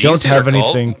mean, But I G's don't have their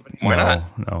cult. anything. Why no,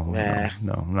 not?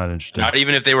 No, I'm not interested. Not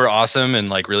even if they were awesome and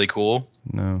like really cool.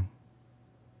 No,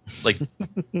 Like,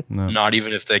 no, not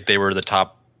even if they were the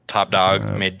top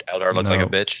dog, made Eldar look like a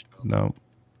bitch. no.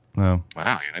 Wow,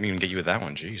 I didn't even get you with that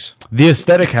one. Jeez. The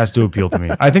aesthetic has to appeal to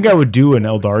me. I think I would do an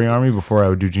Eldari army before I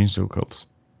would do Genestealer cults.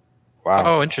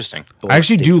 Wow. Oh, interesting. I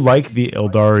actually do like the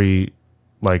Eldari.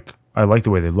 Like, I like the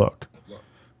way they look.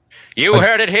 You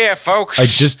heard it here, folks. I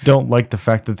just don't like the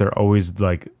fact that they're always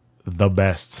like the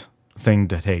best thing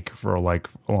to take for like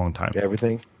a long time.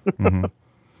 Everything. No,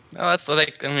 that's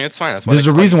like. I mean, it's fine. That's why There's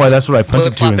a reason why that's what I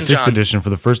punted to in Flip-flopping 6th John. edition for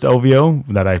the first LVO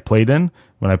that I played in.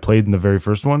 When I played in the very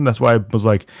first one, that's why I was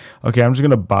like, okay, I'm just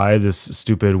gonna buy this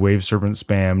stupid Wave Serpent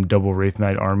spam double Wraith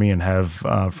Knight army and have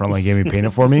Frontline Gaming paint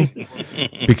it for me,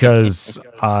 because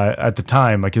at the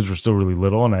time my kids were still really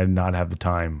little and I did not have the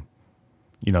time,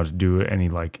 to do any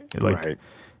like Right.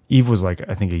 Eve was like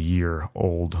I think a year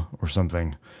old or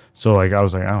something, so like I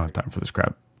was like I don't have time for this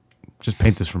crap, just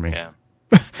paint this for me. Yeah.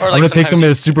 I'm Or gonna take sometimes something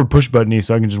that's super push buttony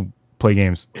so I can just play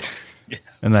games. Yeah.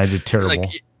 And then I did terrible.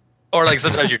 Or like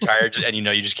sometimes you're tired and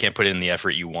you just can't put in the effort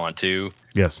you want to.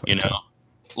 Yes.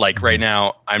 Like right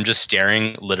now, I'm just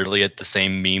staring literally at the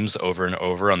same memes over and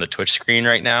over on the Twitch screen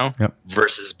right now. Yep.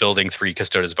 Versus building 3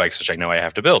 Custodes bikes, which I know I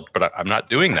have to build, but I'm not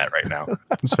doing that right now.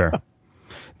 That's fair.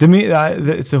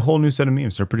 It's a whole new set of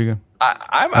memes. They're pretty good.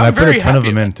 I'm And I put very a ton of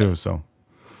happy them in about too. So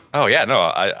Oh yeah, no,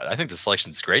 I think the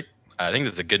selection's great. I think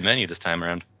this is a good menu this time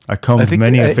around. I combed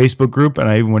many a Facebook group, and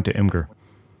I even went to Imgur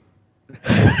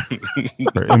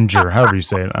or Imgur, however you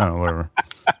say it. I don't know, whatever.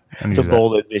 It's a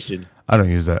bold admission. I don't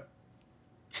use that.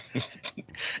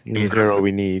 You're what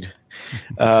we need.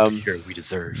 Here we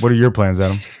deserve. What are your plans,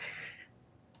 Adam?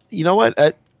 You know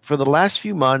what? For the last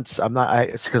few months,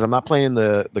 it's because I'm not playing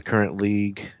the current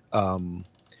league, and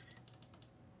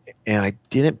I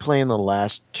didn't play in the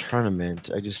last tournament.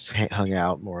 I just hung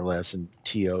out more or less and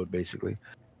TO'd basically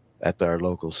at our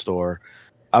local store.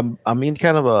 I'm in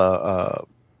kind of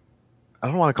I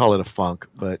don't want to call it a funk,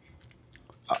 but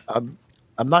I'm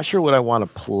not sure what I want to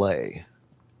play.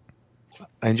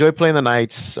 I enjoy playing the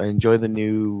Knights. I enjoy the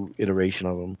new iteration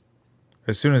of them.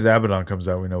 As soon as Abaddon comes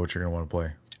out, we know what you're going to want to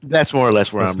play. That's more or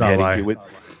less where Let's I'm not heading lie. to.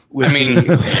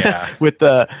 Yeah. With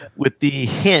the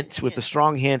hints, with the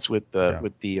strong hints, with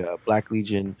the Black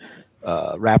Legion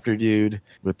Raptor dude,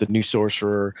 with the new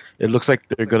Sorcerer. It looks like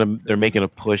they're making a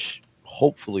push,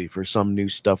 hopefully, for some new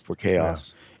stuff for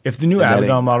Chaos. Yeah. If the new And that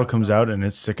Abaddon model comes out and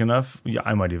it's sick enough, yeah,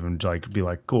 I might even be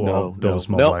like, cool, I'll build a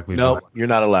small Black Legion. No, you're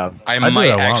not allowed. I do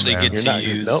might what I want, actually man. get to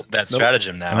use that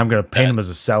stratagem now. And I'm going to paint him as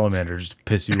a salamander just to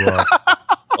piss you off.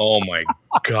 Oh my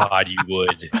god, you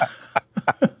would.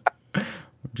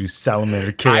 Do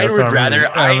salamander chaos. I would armor rather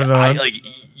with Abaddon. like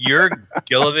your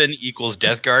Gillivan equals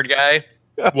Death Guard guy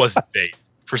wasn't based.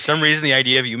 For some reason, the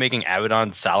idea of you making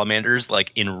Abaddon salamanders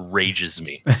like enrages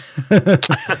me.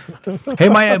 Hey,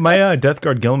 my Death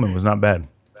Guard Gilliman was not bad.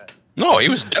 No, he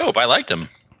was dope. I liked him.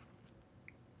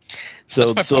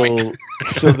 So That's my point.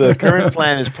 so the current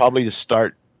plan is probably to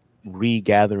start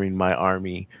regathering my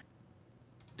army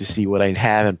to see what I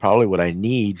have and probably what I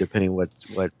need, depending what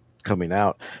coming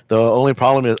out. The only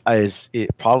problem is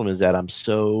that I'm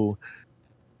so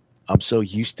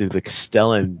used to the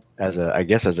Castellan as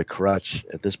a crutch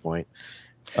at this point.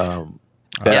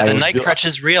 Yeah, the night crutch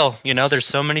is real. There's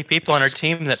so many people on our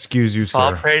team that Excuse you, fall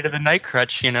sir. prey to the night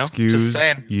crutch. Excuse just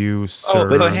saying. you, sir.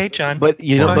 Oh, hey, John. But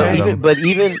But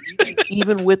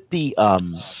even with the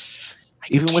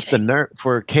nerf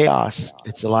for Chaos,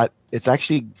 it's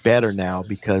actually better now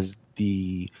because of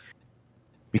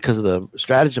the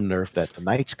stratagem nerf that the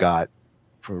Knights got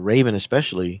for Raven,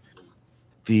 especially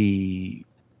the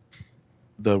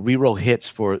reroll hits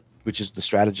for, which is the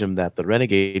stratagem that the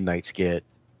Renegade Knights get.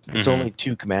 It's only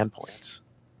 2 command points.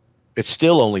 It's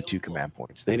still only 2 command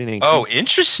points. They didn't. Oh,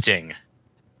 interesting.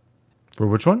 For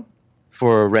which one?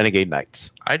 For Renegade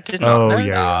Knights. I did not know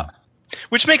yeah, that.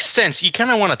 Which makes sense. You kind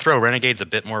of want to throw Renegades a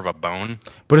bit more of a bone.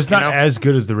 But it's not as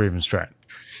good as the Raven strat.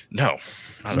 No.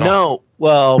 Not at all. No,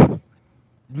 well,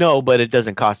 no, but it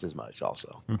doesn't cost as much.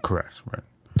 Also, Correct. Right.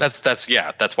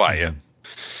 That's why. Yeah.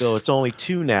 so it's only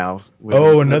 2 now.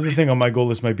 Another thing on my goal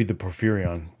list might be the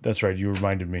Porphyrion. That's right. You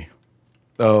reminded me.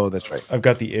 Oh, that's right. I've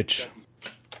got the itch.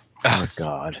 Oh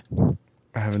God.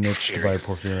 I have an itch to buy a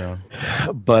Porphyrion.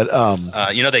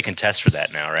 But they can test for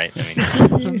that now, right?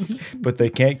 I mean, But they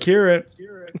can't cure it.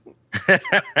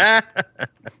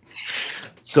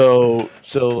 so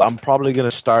I'm probably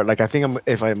gonna start. Like I think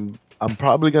I'm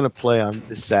probably gonna play on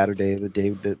this Saturday, the day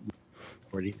that we're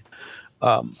recording,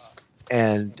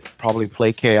 and probably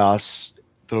play Chaos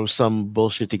throw some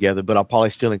bullshit together, but I'll probably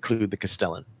still include the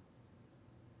Castellan.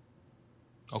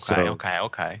 Okay, So,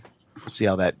 okay. See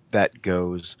how that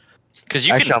goes. Because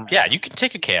you can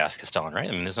take a Chaos Castellan, right?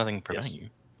 I mean, there's nothing preventing you.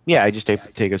 Yeah, I just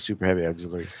take a super heavy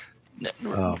auxiliary. The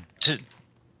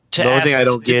only thing I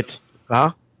don't get,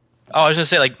 huh? Oh, I was gonna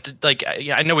say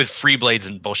I know with free blades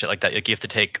and bullshit like that, like you have to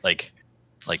take like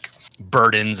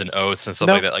burdens and oaths and stuff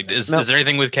like that. Like, is there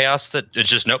anything with chaos that it's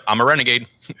just nope? I'm a renegade.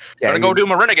 Gotta go do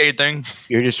my renegade thing.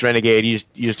 You're just renegade. You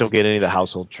just don't get any of the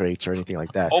household traits or anything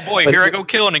like that. Oh boy, here I go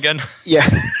killing again. Yeah,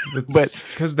 but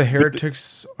because the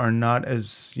heretics are not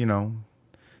as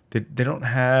they don't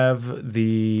have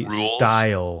the rules?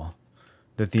 Style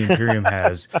that the Imperium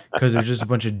has because they're just a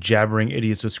bunch of jabbering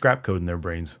idiots with scrap code in their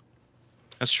brains.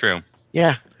 That's true.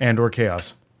 Yeah, or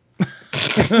chaos.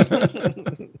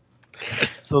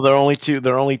 So there are only two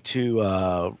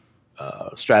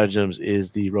stratagems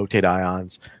is the rotate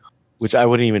ions, which I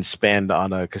wouldn't even spend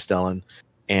on a Castellan,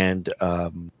 and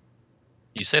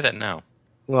you say that now.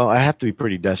 Well, I have to be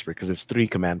pretty desperate because it's 3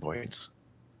 command points.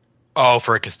 Oh,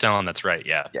 for a Castellan, that's right.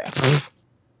 Yeah.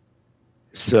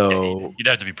 So yeah, you'd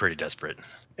have to be pretty desperate.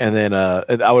 And then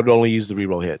I would only use the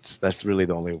reroll hits. That's really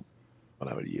the only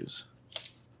one I would use.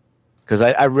 Because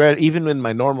I read even in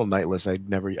my normal night list, I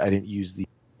didn't use the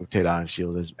rotate ion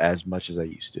shield as much as I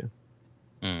used to.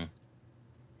 Mm.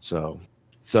 So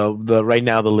right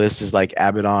now the list is like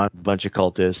Abaddon, a bunch of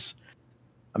cultists.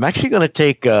 I'm actually going to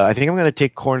take. I think I'm going to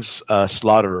take Khorne's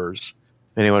Slaughterers.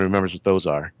 If anyone remembers what those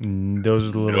are? Those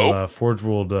are the little Forge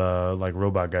World like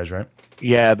robot guys, right?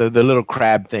 Yeah, the little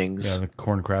crab things. Yeah, the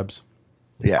corn crabs.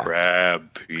 Yeah,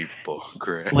 crab people.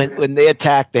 Crab. When they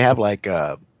attack, they have like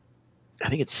I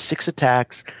think it's 6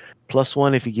 attacks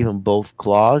 +1 if you give them both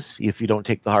claws. If you don't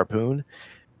take the harpoon,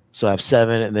 so I have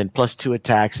 7, and then +2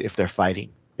 attacks if they're fighting.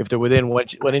 If they're within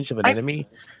 1 inch of an enemy,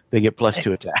 they get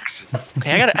 +2 attacks.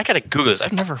 Okay, I gotta Google this.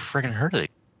 I've never friggin' heard of it.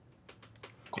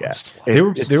 Yeah, they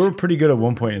were pretty good at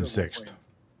one point in 6th.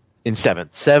 In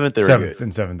 7th, they were good. In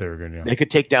 7th, they were good. Yeah, they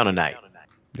could take down a knight.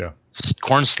 Yeah,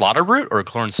 Khorne Slaughter Root or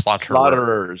Khorne Slaughter?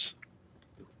 Slaughterers.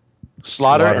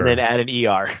 Slaughter and then add an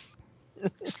ER.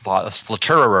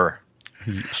 Slaughterer.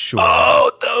 Sure.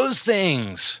 Oh, those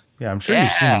things. Yeah, I'm sure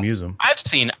you've seen them use them. I've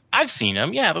seen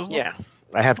them. Yeah, those. Yeah,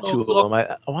 I have 2 of them.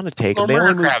 I want to take them. They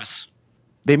murder crabs.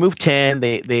 They move 10.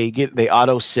 They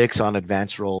auto 6 on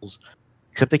advance rolls,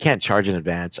 except they can't charge in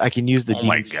advance. I can use the. Oh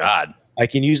my god! I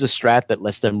can use the strat that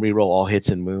lets them reroll all hits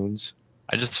and wounds.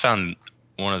 I just found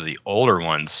one of the older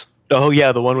ones. Oh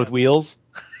yeah, the one with wheels.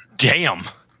 Damn.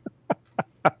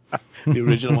 The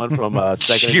original one from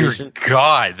second Dear edition.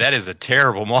 God, that is a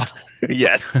terrible model.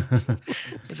 Yes.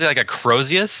 Is it like a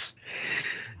Crozius?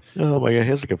 Oh my god, he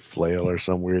has like a flail or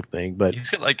some weird thing, but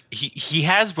he's got like he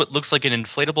has what looks like an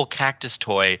inflatable cactus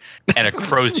toy and a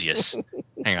Crozius.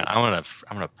 Hang on, I'm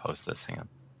gonna post this. Hang on.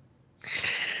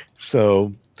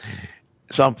 So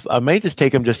I may just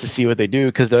take them just to see what they do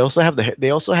because they also have the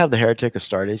Heretic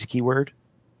Astartes keyword.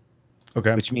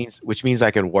 Okay. Which means I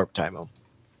can warp time them.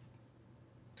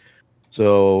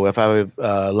 So if I have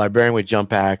a Librarian with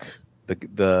jump pack,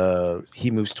 he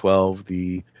moves 12.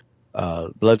 The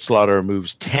Blood Slaughter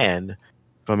moves 10.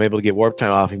 If I'm able to get warp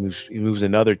time off, he moves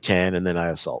another 10, and then I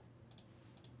assault.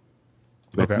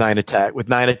 With 9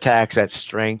 attacks at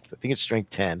strength. I think it's strength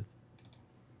 10.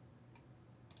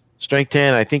 Strength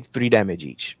 10. I think 3 damage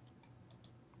each.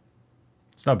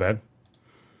 It's not bad.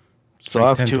 So I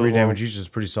have 10, 2 3 damage each is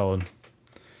pretty solid.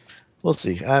 We'll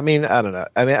see. I mean, I don't know.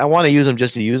 I mean, I want to use them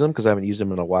just to use them because I haven't used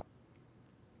them in a while,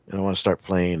 and I want to start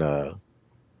playing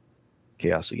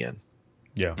Chaos again.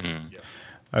 Yeah.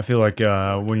 I feel like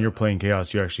when you're playing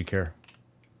Chaos, you actually care.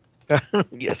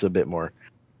 Yes, a bit more.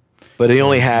 But he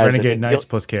only has Renegade Knights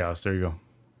plus Chaos. There you go.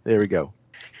 There we go.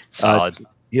 Solid.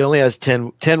 He only has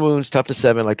 10 wounds, tough to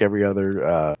 7, like every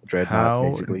other Dreadnought. How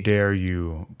basically. Dare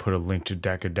you put a link to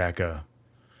Daka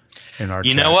in our chat?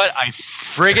 You know what? I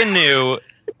friggin' knew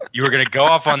you were going to go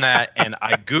off on that, and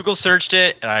I Google searched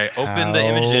it, and I opened the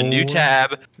image in a new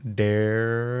tab.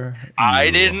 Dare you.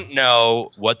 I didn't know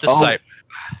what the site...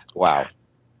 Wow.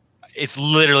 It's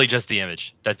literally just the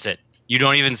image. That's it. You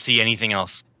don't even see anything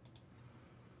else.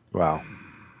 Wow.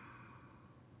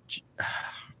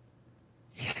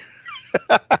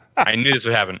 I knew this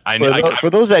would happen. For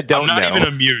those that don't know. I'm not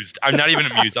even amused. I'm not even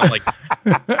amused. I'm like...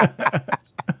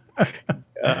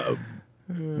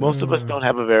 most of us don't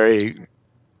have a very...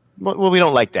 Well, we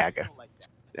don't like Daka.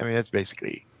 I mean, that's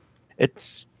basically...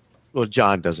 It's... Well,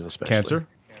 John doesn't especially. Cancer?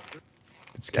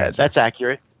 It's cancer. That's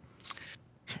accurate.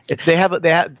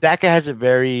 Daka has a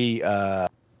very... how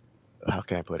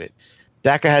can I put it?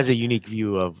 Daka has a unique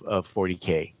view of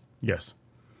 40K. Yes.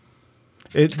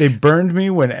 They burned me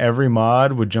when every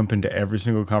mod would jump into every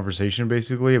single conversation,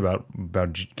 basically about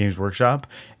Games Workshop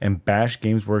and bash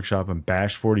Games Workshop and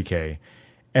bash 40K,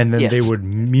 and then they would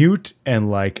mute and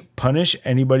like punish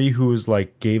anybody who was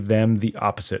like gave them the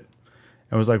opposite.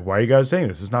 And was like, why are you guys saying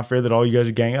this? It's not fair that all you guys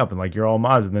are gang up and like you're all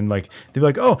mods. And then like they'd be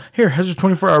like, oh, here's your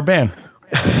 24-hour ban.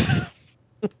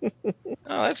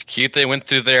 Oh, that's cute. They went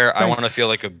through there. Thanks. I want to feel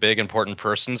like a big important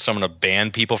person, so I'm gonna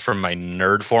ban people from my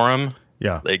nerd forum.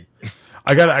 Yeah, Like,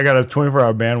 I got a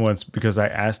 24-hour ban once because I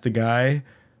asked a guy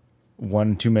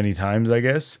one too many times, I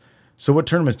guess. So what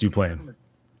tournaments do you play in?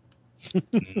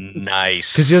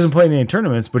 nice. Because he doesn't play in any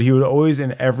tournaments, but he would always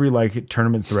in every like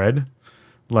tournament thread,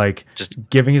 like Just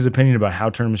giving his opinion about how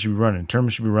tournaments should be run. And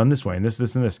tournaments should be run this way and this,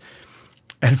 this, and this.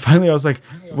 And finally, I was like,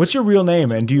 "What's your real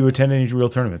name? And do you attend any real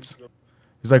tournaments?"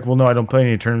 He's like, "Well, no, I don't play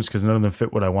any tournaments because none of them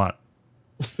fit what I want."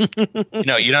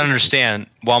 No, you don't understand.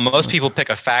 While most people pick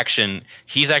a faction,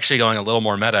 he's actually going a little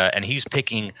more meta, and he's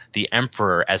picking the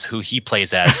Emperor as who he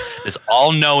plays as. This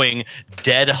all-knowing,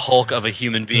 dead Hulk of a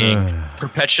human being,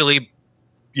 perpetually,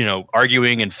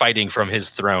 arguing and fighting from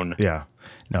his throne. Yeah,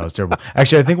 no, it's terrible.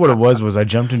 Actually, I think what it was I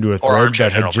jumped into a thread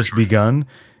that had just begun.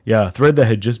 Yeah, a thread that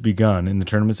had just begun in the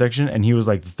tournament section, and he was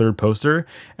like the third poster.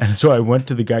 And so I went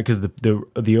to the guy because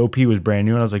the OP was brand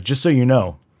new, and I was like, just so you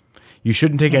know, you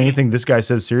shouldn't take anything this guy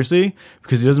says seriously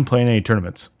because he doesn't play in any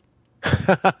tournaments.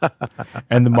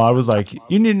 And the mod was like,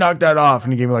 you need to knock that off,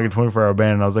 and he gave me like a 24-hour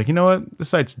ban, and I was like, you know what, this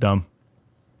site's dumb.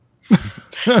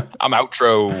 I'm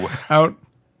outro. Out.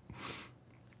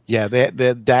 Yeah,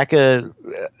 the DACA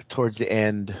towards the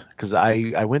end, because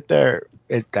I went there.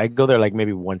 I go there like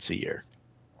maybe once a year.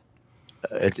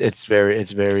 It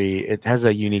has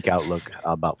a unique outlook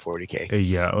about 40K.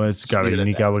 Yeah, well, it's got a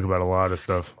unique outlook about a lot of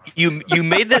stuff. You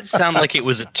made that sound like it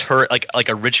was a like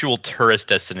a ritual tourist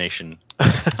destination.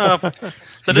 Let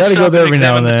us go there every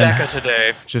now examine and the then. DECA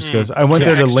today. Just because I went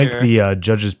there to link sure. the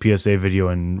judge's PSA video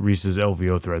and Reese's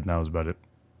LVO thread, and that was about it.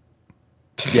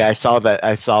 Yeah, I saw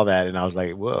that, and I was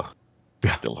like, whoa,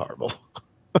 still horrible.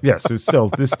 Yes, it's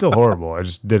still horrible. I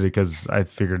just did it because I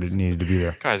figured it needed to be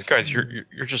there. Guys, you're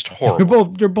just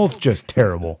horrible. You're both just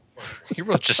terrible. You're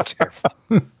both just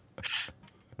terrible.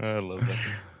 I love that.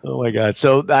 Oh my god.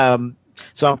 So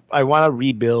I want to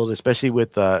rebuild, especially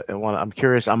with I'm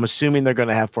curious. I'm assuming they're going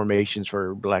to have formations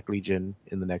for Black Legion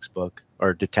in the next book,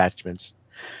 or detachments.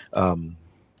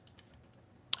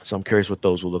 So I'm curious what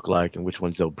those will look like and which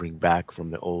ones they'll bring back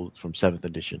from 7th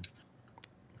edition.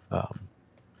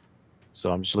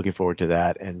 So I'm just looking forward to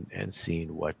that and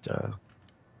seeing what,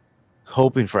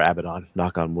 hoping for Abaddon.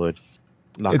 Knock on wood.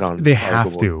 They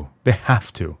have to. They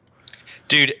have to.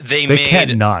 Dude, they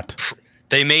can't not.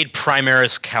 They made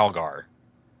Primaris Calgar.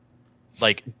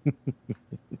 Like,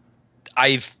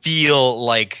 I feel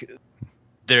like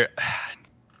they're.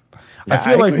 I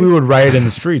feel like we would riot in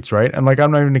the streets, right? And like,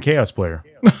 I'm not even a Chaos player.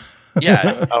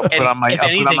 Yeah, I'll put on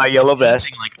my yellow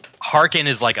vest. Like, Harkin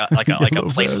is like a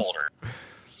placeholder.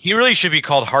 He really should be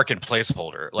called Harkin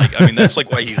placeholder. Like, I mean, that's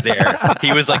like why he's there.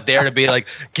 He was like there to be like,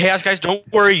 Chaos guys, don't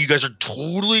worry, you guys are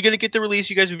totally gonna get the release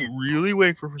you guys have been really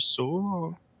waiting for so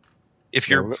long. If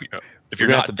you're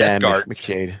not the Death Guard,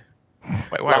 McShade.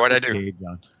 What'd I do?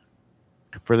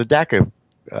 For the DACA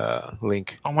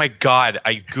link. Oh my god,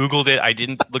 I googled it. I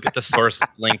didn't look at the source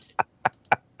link.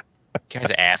 You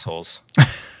guys are assholes.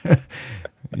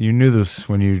 You knew this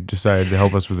when you decided to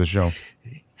help us with the show.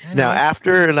 Now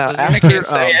after I can't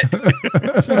say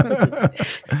it.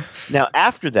 Now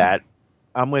after that,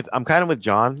 I'm kind of with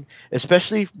John,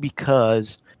 especially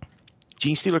because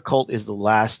Gene Stealer Cult is the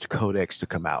last codex to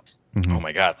come out. Mm-hmm. Oh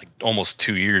my god, like almost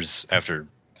 2 years after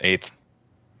 8th.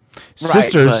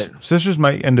 Sisters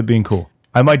might end up being cool.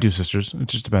 I might do Sisters. It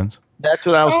just depends. That's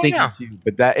what I was thinking too.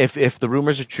 But that if the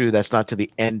rumors are true, that's not to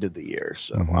the end of the year.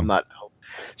 So I'm not.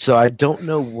 So I don't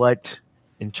know what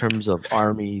in terms of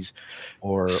armies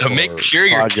or. So make sure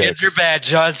your kids are bad,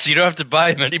 John. So you don't have to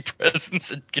buy many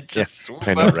presents and get just.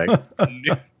 I know, right?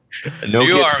 No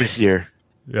gifts this year.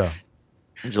 Yeah.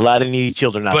 There's a lot of needy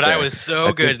children out there. But I was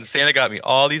so good, and Santa got me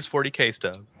all these 40K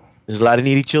stuff. There's a lot of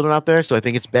needy children out there, so I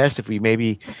think it's best if we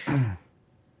maybe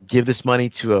give this money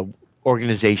to a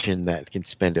organization that can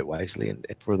spend it wisely, and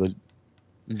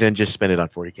then just spend it on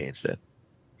 40K instead.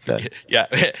 Yeah,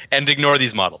 and ignore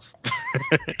these models.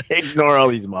 Ignore all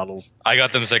these models. I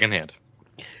got them secondhand.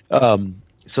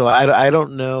 So I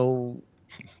don't know.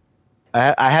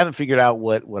 I haven't figured out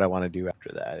what I want to do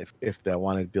after that. If I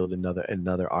want to build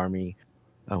another army,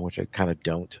 which I kind of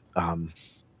don't.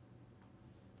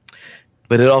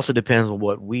 But it also depends on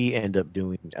what we end up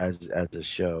doing as a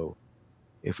show.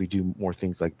 if we do more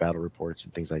things like battle reports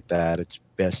and things like that, it's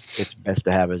best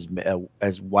to have as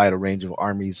wide a range of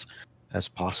armies as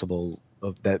possible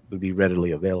of that would be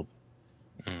readily available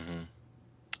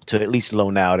to at least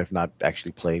loan out, if not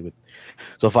actually play with.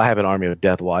 So if I have an army of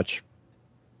Death Watch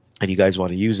and you guys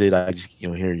want to use it, I just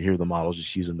here are the models,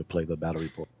 just use them to play the battle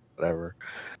report, whatever.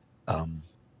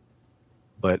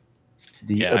 But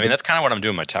I mean that's kind of what I'm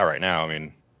doing in my tower right now. I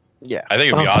mean. Yeah, I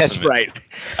think it'd be awesome. That's right.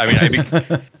 I mean,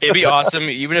 it'd be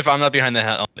awesome even if I'm not behind the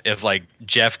helm. If like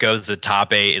Jeff goes to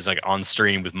top 8 is like on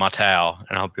stream with Mattel,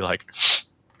 and I'll be like,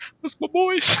 "That's my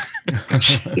boys."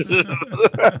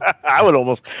 I would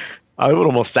almost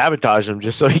sabotage him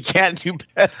just so he can't do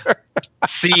better.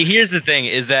 See, here's the thing: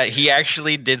 is that he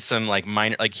actually did some like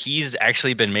minor, like he's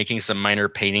actually been making some minor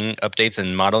painting updates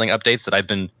and modeling updates that I've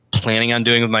been planning on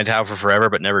doing with my tower for forever,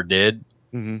 but never did.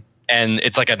 Mm-hmm. And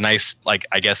it's like a nice, like,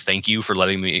 I guess, thank you for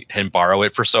letting him borrow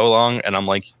it for so long. And I'm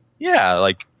like, yeah,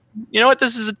 like, you know what?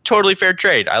 This is a totally fair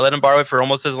trade. I let him borrow it for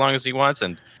almost as long as he wants,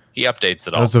 and he updates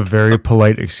it all. That's a very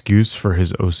polite excuse for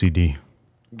his OCD.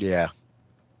 Yeah.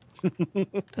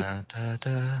 Da, da,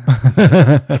 da.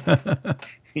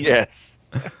 Yes.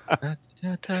 But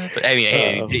I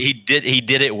mean, he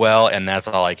did it well, and that's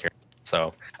all I care.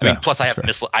 So I mean, plus I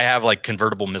have like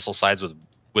convertible missile sides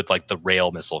with like the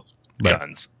rail missile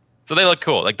guns. So they look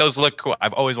cool. Like those look cool.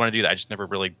 I've always wanted to do that. I just never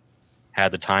really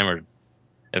had the time or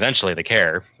eventually the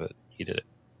care, but he did it.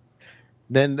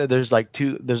 Then there's like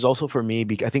there's also for me,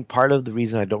 I think part of the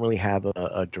reason I don't really have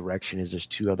a direction is there's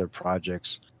 2 other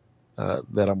projects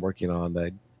that I'm working on.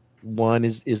 That one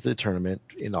is the tournament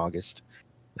in August,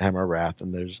 Hammer Wrath,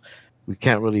 and we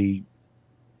can't really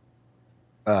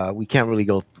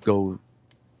go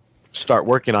start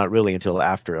working on it really until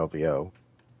after LVO.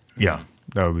 Yeah,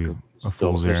 that would be a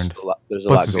fool's errand. There's a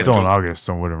Plus, lot it's going still on. in August,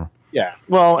 so whatever. Yeah.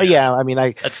 Well, yeah. I mean,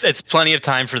 it's plenty of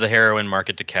time for the heroin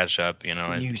market to catch up. You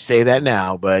know. You say that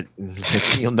now, but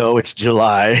you'll know it's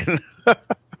July.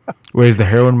 Wait, is the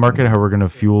heroin market how we're going to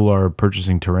fuel our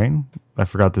purchasing terrain? I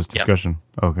forgot this discussion.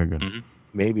 Yep. Okay, good. Mm-hmm.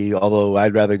 Maybe, although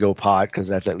I'd rather go pot because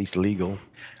that's at least legal.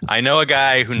 I know a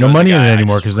guy who There's no money in it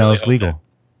anymore because now it's legal.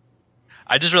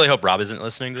 I just really hope Rob isn't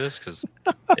listening to this, because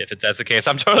if that's the case,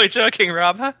 I'm totally joking,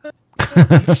 Rob.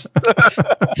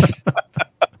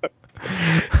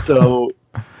 So,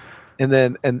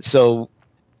 so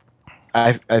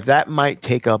that might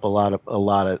take up a lot of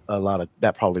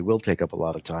that probably will take up a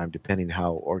lot of time, depending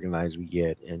how organized we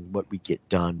get and what we get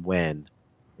done when,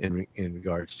 in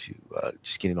regards to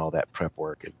just getting all that prep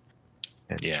work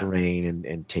and terrain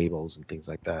and tables and things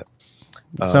like that.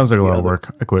 Sounds like a lot of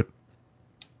work. I quit.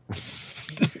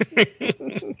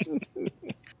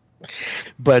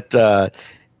 But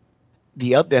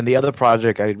the other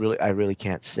project I really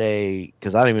can't say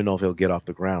because I don't even know if it'll get off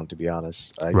the ground, to be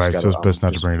honest. Right, so it's best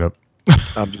not to bring it up.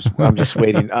 I'm just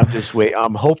waiting.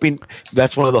 I'm hoping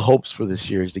that's one of the hopes for this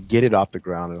year is to get it off the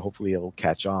ground and hopefully it'll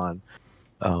catch on,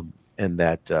 and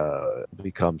that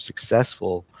become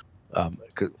successful.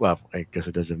 Well, I guess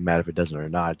it doesn't matter if it doesn't or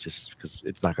not, just because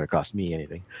it's not going to cost me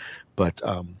anything. But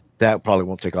that probably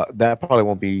won't take off. That probably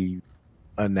won't be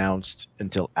announced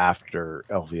until after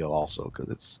LVO also,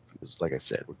 because it's like I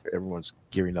said, everyone's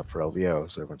gearing up for LVO,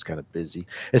 so everyone's kind of busy,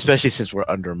 especially since we're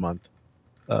under a month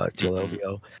till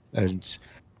LVO, and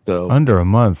so under a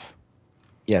month.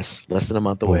 Yes, less than a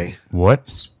month away.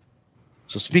 What?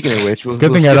 So speaking of which,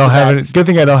 good thing I don't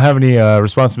have any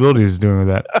responsibilities doing with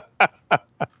that.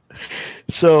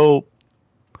 So,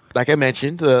 like I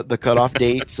mentioned, the cutoff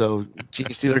date. So,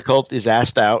 Gene Stealer Cult is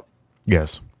asked out.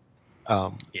 Yes.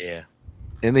 Yeah.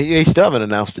 And they still haven't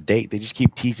announced the date. They just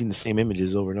keep teasing the same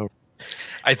images over and over.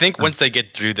 I think once they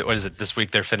get through what is it this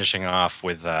week? They're finishing off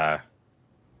with what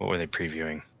were they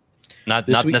previewing? Not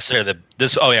necessarily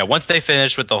this. Oh yeah, once they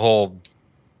finish with the whole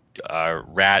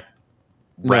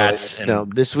rats. No,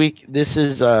 this week. This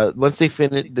is once they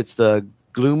finish. It's the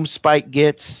Gloom Spike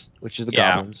Gets, which is the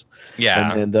goblins.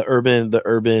 Yeah. And then the urban. I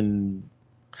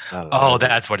don't know, oh,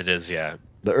 that's what it is. Yeah.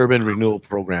 The urban renewal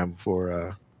program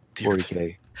for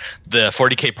 40K. The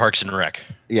 40K Parks and Rec.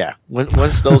 Yeah.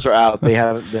 Once those are out,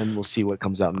 then we'll see what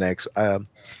comes out next. I'm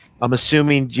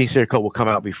assuming Gene Stealer Cult will come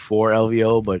out before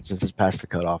LVO, but since it's past the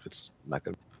cutoff, it's not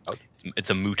going to be out. It's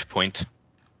a moot point.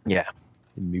 Yeah.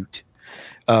 Moot.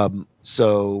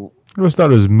 So. I always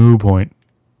thought it was moo point.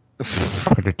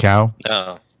 Like a cow?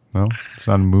 No. No? It's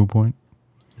not a moo point?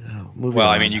 No, well,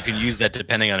 I mean, you can use that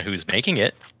depending on who's making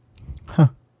it. Huh.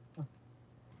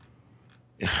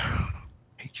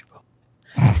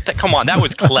 Come on, that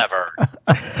was clever.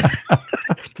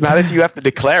 Not if you have to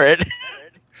declare it.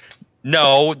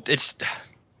 No, it's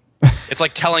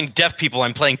like telling deaf people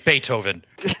I'm playing Beethoven.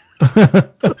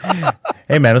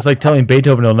 Hey, man, it's like telling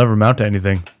Beethoven he'll never amount to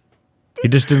anything. He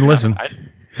just didn't listen.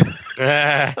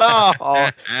 Oh,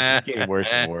 it's getting worse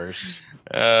and worse.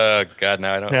 Oh God,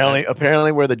 no, I don't.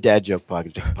 Apparently, we're the dad joke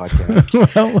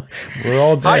podcast. Well, we're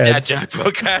all dads. Hi, Dad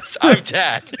Joke Podcast. I'm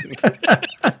Dad.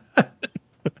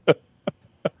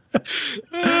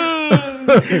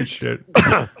 Shit.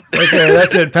 Okay,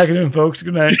 that's it. Pack it in, folks.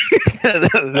 Good night.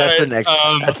 That's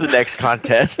the next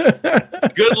contest.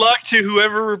 Good luck to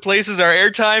whoever replaces our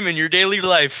airtime in your daily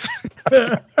life.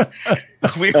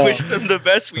 We wish them the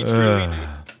best. We truly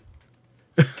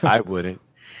do. I wouldn't.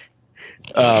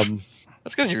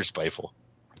 That's because you're spiteful.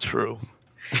 True.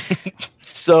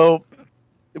 So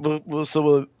we'll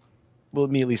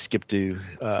immediately skip to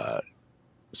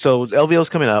so LVO's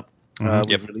coming up.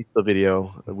 We've released the video,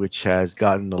 which has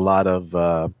gotten a lot of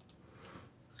the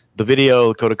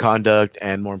video, code of conduct,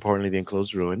 and more importantly, the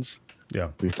enclosed ruins. Yeah,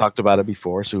 we've talked about it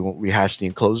before, so we won't rehash the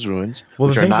enclosed ruins. Well,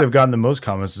 the things that have gotten the most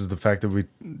comments is the fact that we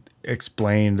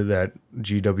explained that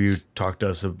GW talked to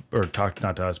us, or talked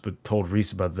not to us, but told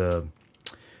Reese about the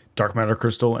dark matter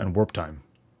crystal and warp time.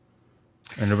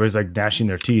 And everybody's like gnashing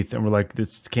their teeth, and we're like,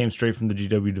 this came straight from the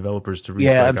GW developers to Reese.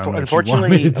 Yeah, like,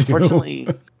 unfortunately.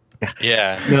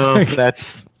 Yeah. No,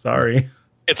 that's sorry.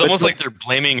 It's almost like they're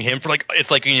blaming him for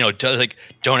it's like,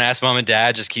 don't ask mom and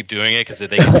dad, just keep doing it because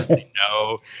they can just say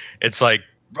no. It's like,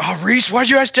 oh, Reese, why'd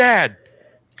you ask dad?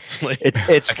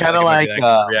 It's kind of like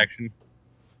reaction.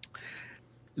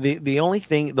 The only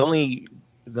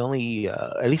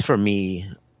at least for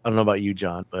me, I don't know about you,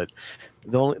 John, but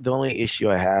the only issue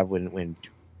I have when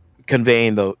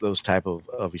conveying those type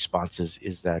of responses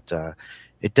is that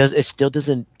it still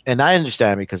doesn't, and I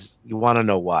understand because you want to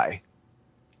know why.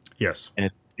 Yes.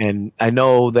 And I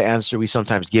know the answer we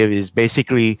sometimes give is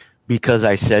basically because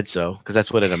I said so, because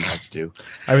that's what it amounts to.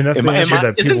 I mean, that's the answer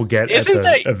that people get at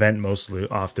the event mostly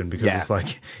often, because it's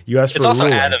like, you asked for a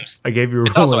ruling. I gave you a ruling.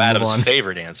 It's also Adam's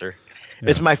favorite answer. Yeah.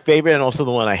 It's my favorite and also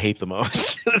the one I hate the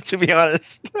most, to be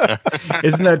honest.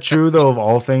 Isn't that true, though, of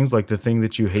all things? Like, the thing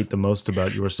that you hate the most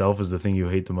about yourself is the thing you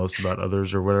hate the most about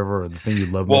others or whatever, or the thing you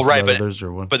love most about others?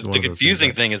 Or but the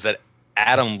confusing thing is that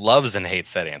Adam loves and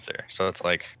hates that answer. So it's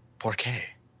like, por qué?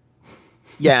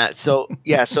 So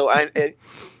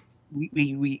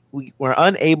we're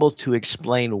unable to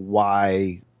explain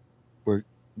why we're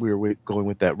going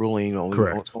with that ruling.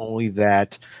 Only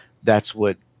that's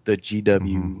what the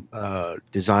GW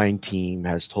design team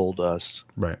has told us,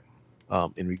 right?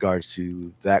 In regards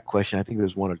to that question, I think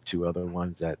there's one or two other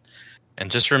ones that.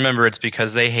 And just remember, it's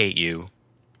because they hate you,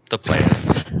 the player.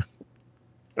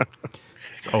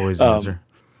 It's always the answer.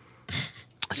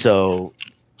 So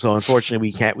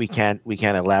unfortunately, we can't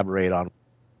elaborate on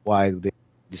why they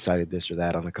decided this or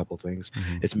that on a couple things.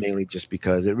 It's mainly just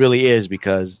because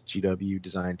because GW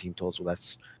design team told us, well,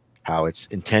 that's how it's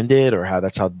intended, or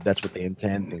that's what they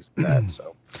intend, things like that.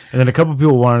 So, and then a couple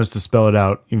people wanted us to spell it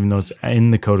out, even though it's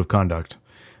in the code of conduct,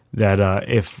 that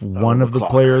if one of the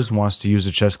players wants to use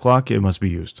a chess clock, it must be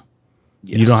used.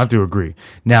 Yes. You don't have to agree.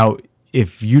 Now,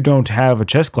 if you don't have a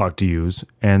chess clock to use,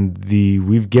 and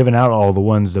we've given out all the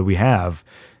ones that we have,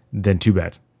 then too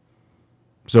bad.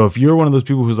 So if you're one of those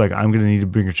people who's like, I'm going to need to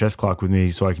bring a chess clock with me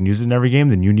so I can use it in every game,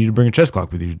 then you need to bring a chess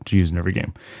clock with you to use in every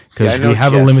game, because we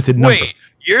have a limited number. Wait,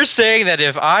 you're saying that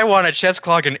if I want a chess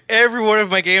clock in every one of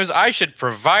my games, I should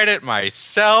provide it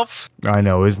myself? I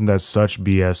know, isn't that such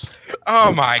BS?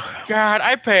 Oh my God,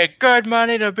 I pay good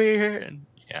money to be here.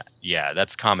 Yeah,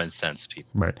 that's common sense, people.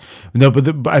 Right. No,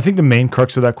 but I think the main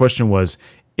crux of that question was,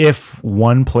 if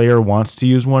one player wants to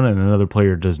use one and another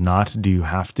player does not, do you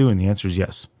have to? And the answer is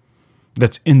yes.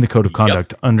 That's in the code of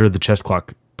conduct under the chess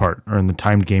clock part, or in the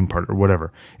timed game part, or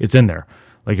whatever. It's in there.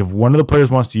 Like, if one of the players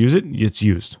wants to use it, it's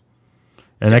used.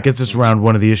 And that gets us around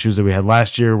one of the issues that we had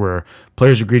last year, where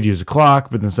players agreed to use a clock,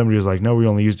 but then somebody was like, no, we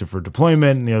only used it for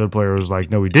deployment. And the other player was like,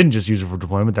 no, we didn't just use it for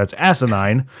deployment. That's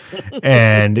asinine.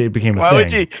 And it became a thing. Why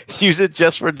would you use it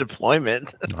just for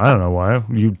deployment? I don't know why.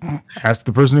 You asked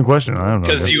the person in question. I don't know.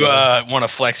 Because you want to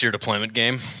flex your deployment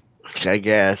game? I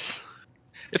guess.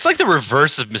 It's like the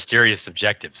reverse of mysterious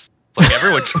objectives. It's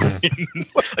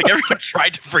like everyone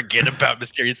tried to forget about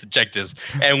mysterious objectives,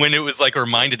 and when it was like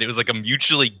reminded, it was like a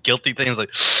mutually guilty thing. It was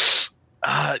like,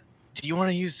 do you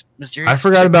want to use mysterious? I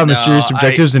forgot about mysterious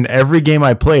objectives in every game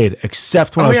I played,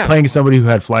 except when I was playing somebody who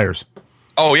had flyers.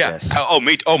 Oh yeah. Yes.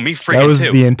 Me freaking That was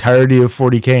too. The entirety of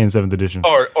 40K in 7th edition.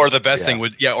 Or the best thing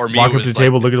was or me walk up to the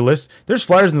table, look at a list. There's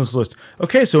flyers in this list.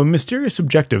 Okay, so mysterious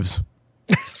objectives.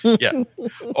 Yeah.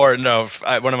 Or no,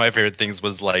 one of my favorite things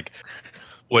was we're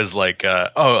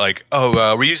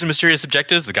using mysterious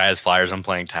objectives. The guy has flyers. I'm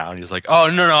playing town. He's like, oh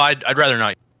no, I'd rather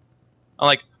not. I'm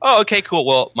like, oh, okay, cool.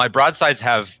 Well, my broadsides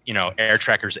have, air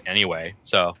trackers anyway.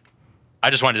 So I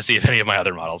just wanted to see if any of my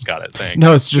other models got it. Thanks.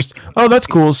 No, it's just, oh, that's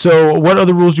cool. So what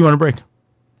other rules do you want to break?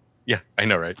 Yeah, I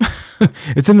know, right?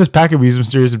 It's in this packet. We use some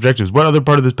serious objectives. What other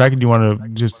part of this packet do you want to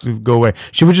just go away?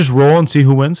 Should we just roll and see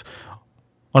who wins?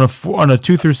 On a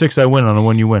 2 through 6, I win. On a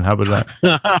 1, you win. How about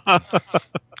that?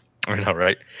 I know,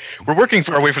 right? We're working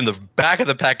far away from the back of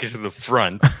the package to the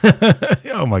front.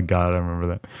 Oh my god, I remember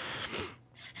that.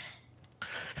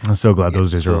 I'm so glad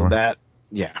those days are over.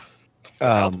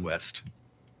 Wild West.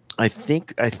 I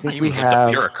think we The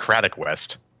have. bureaucratic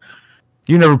West.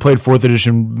 You never played 4th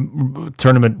edition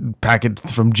tournament packet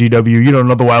from GW. You don't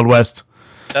know the Wild West.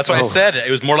 That's why I said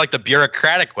it was more like the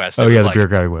bureaucratic West. Oh yeah, the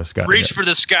bureaucratic West. Got reach it. for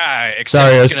the sky.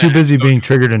 Sorry, I was too busy being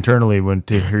triggered internally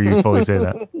to hear you fully say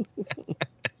that.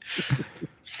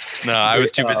 No, I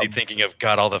was too busy thinking of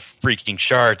all the freaking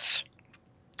shards.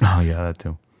 Oh yeah, that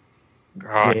too.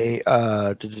 God. Okay,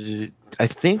 I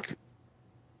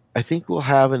think we'll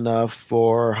have enough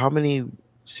for how many?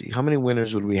 How many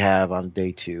winners would we have on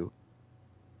day 2?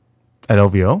 At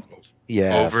LVO?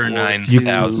 Yeah, over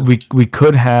 9,000. We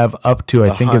could have up to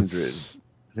I think it's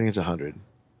 100.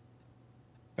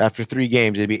 After 3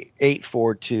 games, it'd be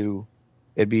 8-4-2.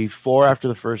 It'd be 4 after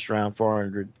the first round,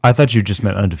 400. I thought you just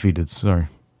meant undefeated. Sorry.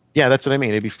 Yeah, that's what I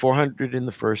mean. It'd be 400 in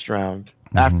the first round.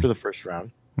 After the first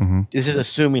round, this is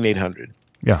assuming 800.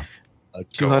 Yeah.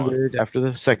 200 after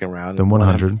the second round. Then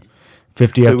 100.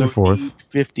 50 after 4th.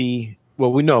 50.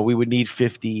 Well, we would need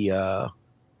 50.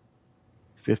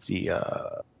 50.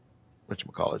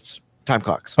 Whatchamacallits? Time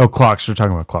clocks. Oh, clocks. We're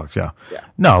talking about clocks. Yeah. Yeah.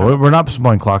 No, we're not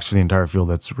supplying clocks for the entire field.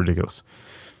 That's ridiculous.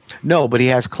 No, but he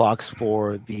has clocks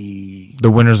for the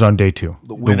winners on day 2.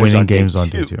 The winning on games day on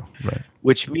day 2. 2. Right.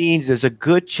 Which means there's a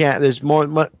good chance. There's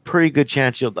pretty good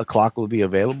chance a clock will be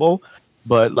available.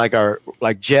 But like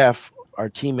Jeff, our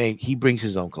teammate, he brings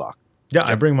his own clock. Yeah,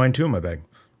 I bring mine too in my bag.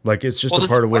 Like it's just a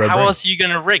part of what I bring. How else are you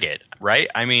gonna rig it, right?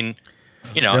 I mean,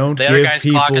 don't the other give guy's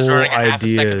clock is people running a half a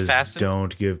second ideas. faster.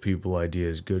 Don't give people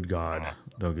ideas. Good God,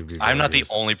 don't give people. I'm not ideas.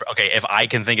 the only. Okay, if I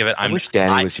can think of it, I wish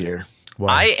Danny was here.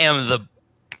 Why? I am the.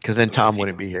 Because then Tom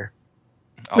wouldn't be here.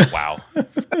 Oh wow,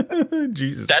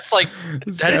 Jesus, that's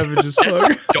savage as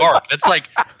fuck. Dark. That's like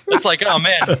oh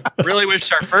man, really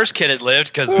wish our first kid had lived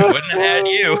because we wouldn't have had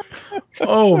you.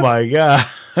 Oh my God,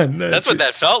 that's what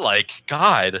that felt like.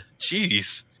 God,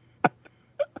 jeez.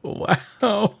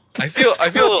 Wow. I feel a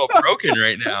little broken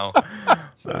right now.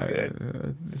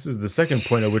 This is the second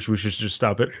point at which we should just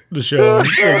stop it. The show.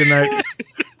 Say good night.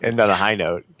 And on a high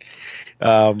note.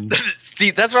 See,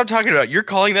 that's what I'm talking about. You're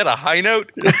calling that a high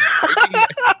note?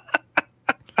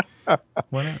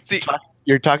 Why not? See,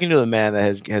 you're talking to the man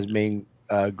that has made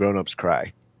grown-ups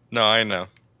cry. No, I know.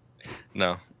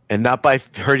 No. And not by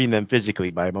hurting them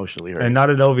physically, by emotionally hurting. And not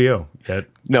at LVO yet.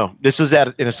 No, this was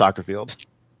in a soccer field.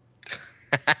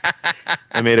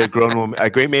 I made a grown woman. I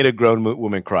made a grown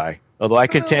woman cry. Although I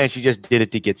contend she just did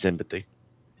it to get sympathy.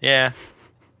 Yeah.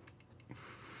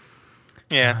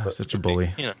 Yeah. Such a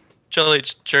bully.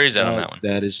 Jury's out on that one.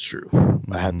 That is true.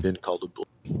 I have been called a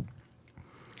bully.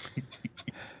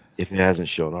 If it hasn't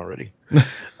shown already.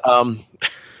 But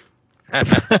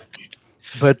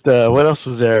what else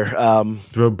was there?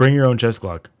 Bring your own chest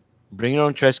clock. Bring your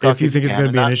own chest clock. If you think it's going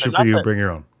to be an issue for you, bring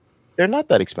your own. They're not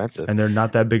that expensive. And they're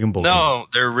not that big and bulky. No,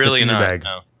 they're really not.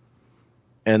 No.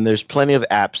 And there's plenty of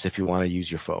apps if you want to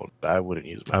use your phone. I wouldn't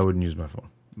use my phone. I wouldn't use my phone.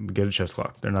 Get a chest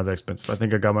clock. They're not that expensive. I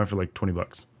think I got mine for like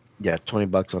 $20. Yeah,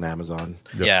 $20 on Amazon.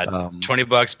 Yep. Yeah,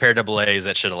 $20 pair of AA's.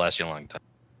 That should have lasted you a long time.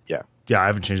 Yeah. Yeah, I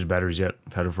haven't changed the batteries yet.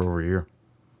 I've had it for over a year.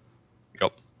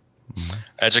 Yep.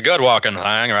 It's a good walking thing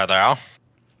right there.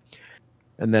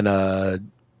 And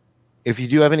then if you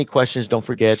do have any questions, don't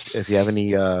forget if you have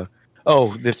any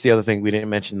that's the other thing we didn't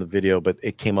mention in the video, but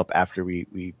it came up after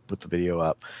we put the video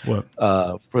up. What?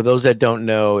 For those that don't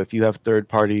know, if you have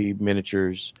third-party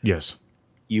miniatures, yes,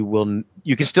 you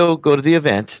can still go to the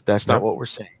event. That's not what we're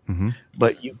saying.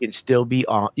 But you can still be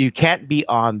on. You can't be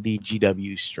on the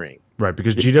GW stream. Right,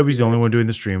 because GW is the only one doing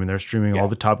the stream, and they're streaming all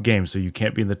the top games, so you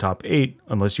can't be in the top 8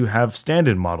 unless you have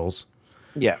stand-in models.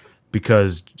 Yeah.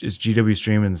 Because it's GW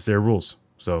stream and it's their rules.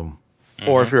 So.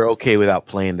 Or if you're okay without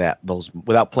playing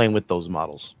with those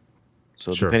models.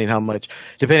 So depending how much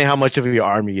of your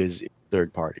army is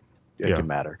third party, it can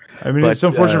matter. I mean, it's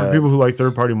unfortunate for people who like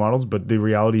third party models, but the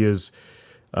reality is,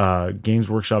 Games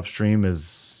Workshop stream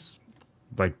is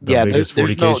like the biggest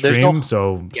 40K stream.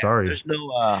 Sorry, there's no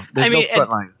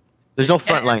frontline. There's no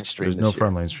frontline stream. There's no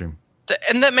frontline stream.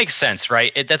 And that makes sense,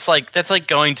 right? That's like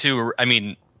going to. I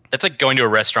mean, that's like going to a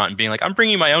restaurant and being like, "I'm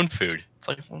bringing my own food." It's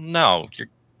like, well, no,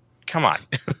 come on.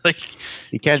 Like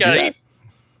you can't do that.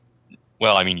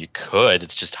 Well, I mean, you could.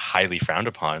 It's just highly frowned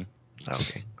upon.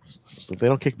 Okay. So if they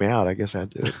don't kick me out, I guess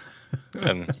I'd do it.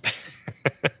 And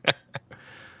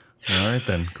All right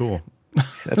then, cool.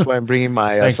 That's why I'm bringing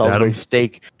my Thanks, Salisbury Adam.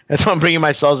 steak. That's why I'm bringing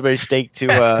my Salisbury steak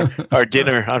to our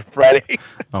dinner on Friday.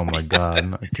 Oh my God, I'm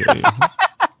not kidding.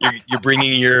 you're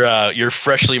bringing your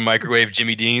freshly microwaved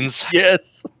Jimmy Dean's.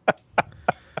 Yes.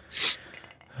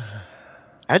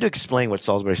 I had to explain what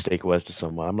Salisbury steak was to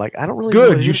someone. I'm like, I don't really know what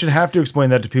Good. it You is. should have to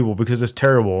explain that to people because it's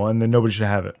terrible, and then nobody should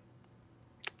have it.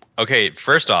 Okay,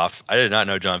 first off, I did not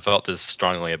know John felt this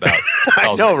strongly about.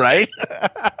 I know, right?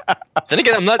 Then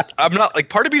again, I'm not like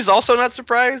part of me is also not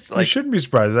surprised. You Like, shouldn't be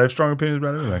surprised. I have strong opinions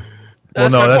about everything. Well,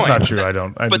 That's no, my that's point. not true. I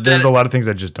don't. But There's then- a lot of things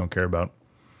I just don't care about.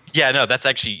 yeah, no, that's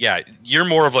actually You're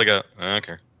more of like a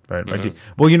okay. Right. Mhm.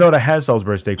 Well, you know what? I had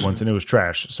Salisbury steak once, and it was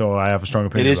trash. So I have a strong It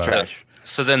opinion is about trash.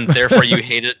 So then, therefore, you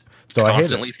hate it. So I hate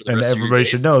constantly it, for the and rest of your everybody days?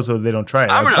 should know so they don't try it.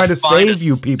 I'm I'm gonna trying to find save a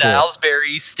you people.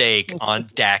 Salisbury steak on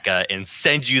DACA and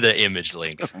send you the image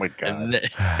link. Oh my god. And then-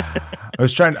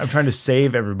 I'm trying to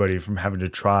save everybody from having to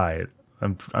try it.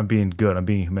 I'm being good. I'm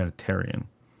being humanitarian.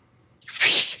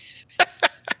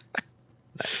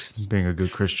 I'm being a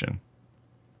good Christian.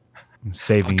 I'm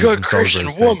saving you good from Christian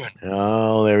Salisbury woman. steak.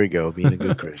 Oh, there we go. Being a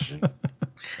good Christian.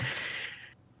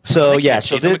 So Like yeah, you,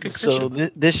 so Gene, I'm a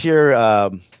good this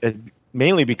year,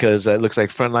 mainly because it looks like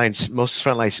most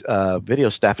frontline video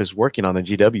staff is working on the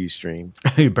GW stream.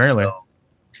 Apparently.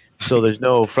 So there's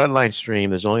no frontline stream.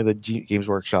 There's only the Games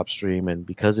Workshop stream, and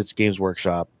because it's Games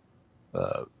Workshop,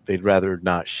 they'd rather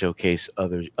not showcase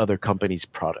other companies'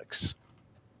 products.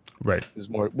 Right. Is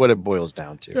more what it boils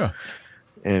down to. Yeah.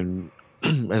 And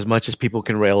as much as people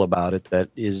can rail about it,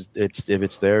 if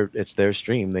it's their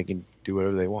stream, they can do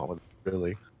whatever they want with it,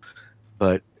 really.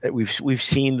 But we've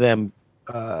seen them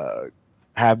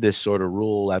have this sort of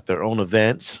rule at their own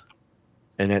events,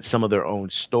 and at some of their own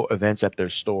events at their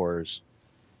stores,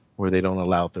 where they don't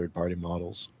allow third-party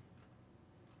models.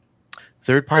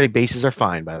 Third-party bases are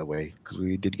fine, by the way, because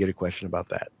we did get a question about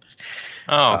that.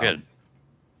 Oh, good.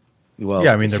 Well,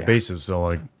 Yeah, I mean they're bases, so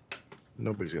like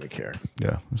nobody's gonna care.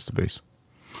 yeah, it's the base.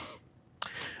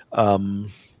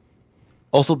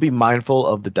 Also, be mindful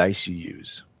of the dice you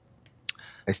use.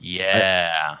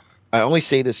 Yeah. I only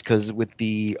say this because with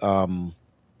the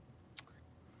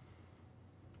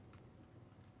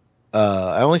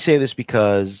I only say this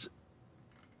because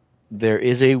there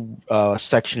is a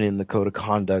section in the code of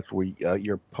conduct where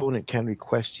your opponent can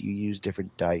request you use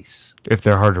different dice. If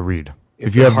they're hard to read.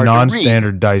 If you they're have hard to read.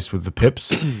 non-standard dice with the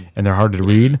pips and they're hard to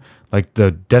read, like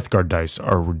the Death Guard dice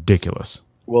are ridiculous.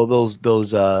 Well, those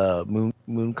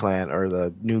Moon Clan or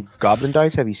the new Goblin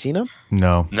dice, have you seen them?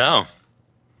 No. No.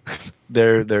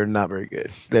 They're not very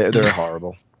good. They're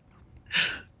horrible.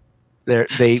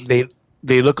 They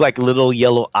look like little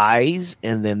yellow eyes,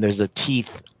 and then there's a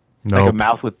teeth, like a Nope.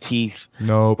 mouth with teeth.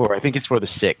 Nope. I think it's for the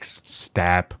 6,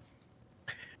 Stab.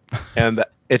 and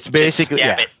it's basically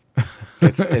stab yeah,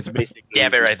 it. it's basically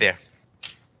Stab it right there.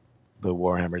 the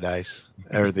Warhammer dice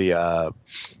or the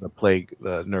plague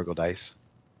the Nurgle dice.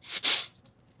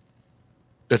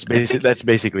 That's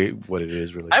basically what it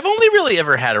is, really. I've only really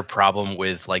ever had a problem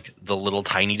with like the little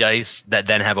tiny dice that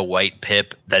then have a white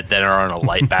pip that then are on a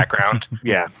light background.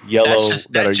 Yeah, yellow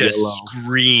That just yellow.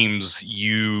 screams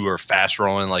you are fast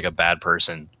rolling like a bad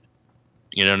person.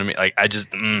 You know what I mean? Like I just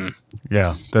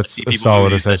Yeah, that's see a people solid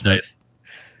who use that assessment. dice.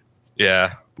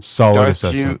 Yeah. Solid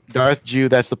assessment. Darth Jew,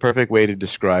 that's the perfect way to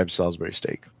describe Salisbury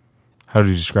steak. How do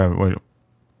you describe it? Wait.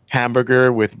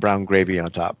 Hamburger with brown gravy on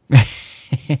top.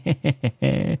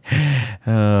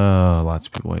 Lots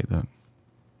of people hate that.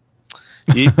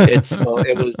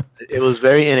 It was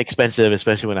very inexpensive,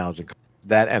 especially when I was in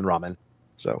that and ramen.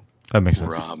 So That makes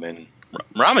sense. Ramen.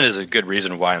 Ramen is a good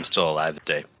reason why I'm still alive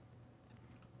today.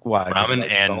 why? Ramen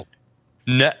and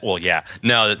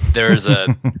no, there's a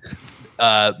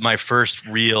my first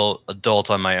real adult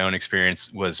on my own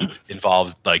experience was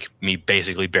involved like me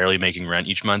basically barely making rent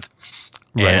each month.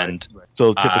 Right. And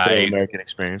so typical I- American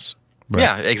experience. Right.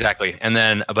 yeah, exactly. And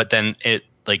then but then it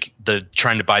like the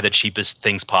trying to buy the cheapest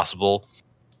things possible.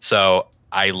 So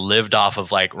I lived off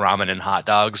of like ramen and hot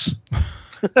dogs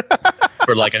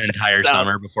for like an entire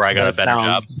summer before I got a better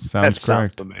job. Sounds That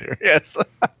correct. familiar. Yes.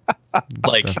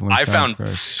 Like Definitely I sounds found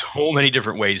correct. so many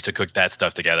different ways to cook that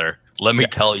stuff together. Let me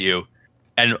tell you.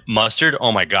 And mustard,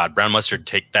 oh my god, brown mustard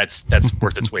that's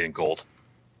worth its weight in gold.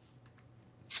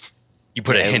 You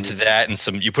put a hint of that and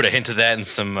some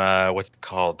what's it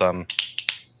called?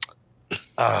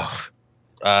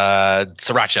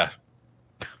 Sriracha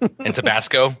and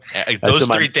Tabasco. Those what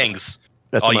my- three things.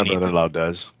 That's All what my you need. brother-in-law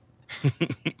does.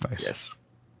 Nice. Yes.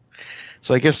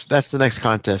 So I guess that's the next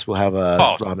contest. We'll have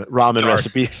ramen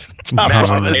recipes. Mashed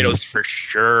potatoes for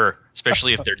sure,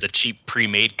 especially if they're the cheap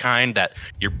pre-made kind that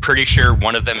you're pretty sure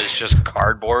one of them is just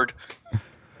cardboard.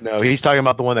 No, he's talking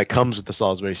about the one that comes with the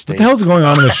Salisbury steak. What the hell's going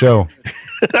on in the show?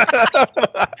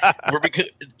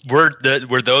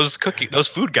 we're those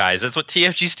food guys. That's what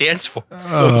TFG stands for.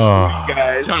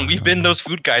 Guys. John, we've been those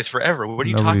food guys forever. What are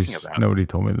you talking about? Nobody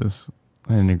told me this.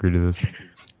 I didn't agree to this.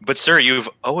 But sir, you've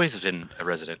always been a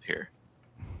resident here.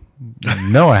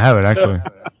 No, I haven't actually.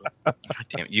 God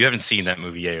damn it. You haven't seen that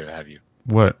movie yet, have you?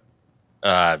 What?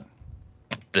 The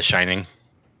Shining.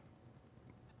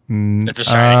 It's a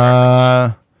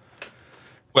Shining.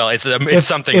 Well, it's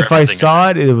something. If I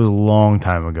saw it, it was a long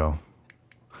time ago.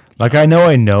 Like I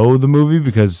know the movie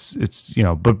because it's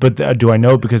but do I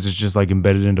know it because it's just like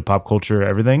embedded into pop culture,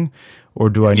 everything, or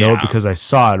do I know it because I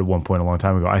saw it at one point a long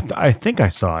time ago? I think I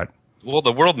saw it. Well,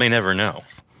 the world may never know.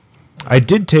 I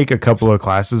did take a couple of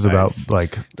classes about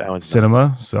like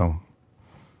cinema, so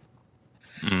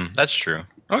that's true.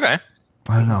 Okay.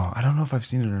 I don't know. I don't know if I've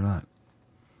seen it or not.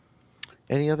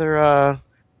 Any other?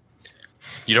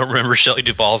 You don't remember Shelley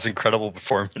Duvall's incredible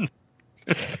performance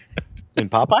in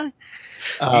Popeye?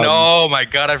 No, my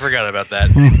God, I forgot about that.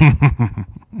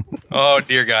 Oh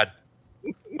dear God.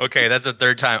 Okay, that's the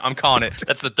third time. I'm calling it.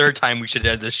 That's the third time we should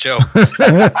end this show.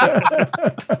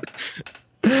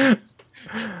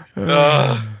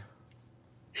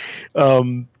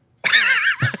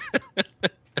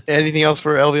 Anything else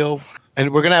for LVO?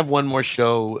 And we're gonna have one more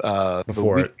show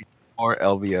before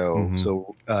LVO.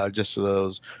 So just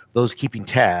for those keeping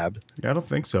tab. Yeah, I don't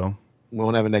think so. We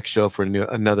won't have a next show for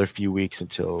another few weeks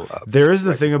until. There is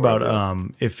the thing about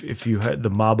if you had the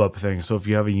mob up thing. So if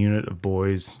you have a unit of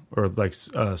boys or like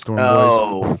storm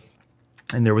boys,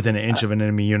 and they're within an inch of an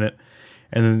enemy unit,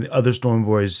 and then the other storm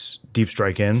boys deep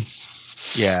strike in.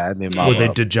 Yeah, and they mob or they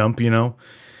did jump. No,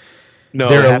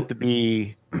 they have to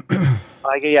be.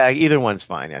 Either one's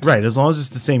fine. Actually. Right, as long as it's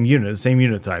the same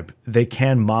unit type, they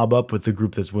can mob up with the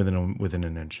group that's within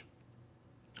an inch.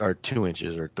 Or 2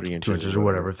 inches or 3 inches. 2 inches or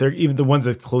whatever. If they're even the ones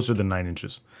that closer than 9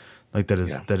 inches. Like that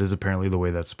is apparently the way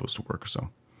that's supposed to work. So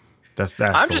that's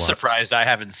I'm just surprised I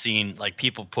haven't seen like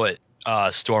people put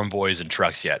storm boys in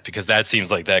trucks yet, because that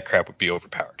seems like that crap would be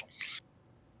overpowered.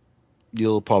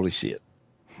 You'll probably see it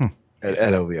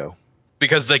at OVO.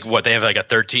 Because like what, they have like a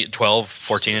 13, 12,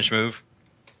 14 inch move?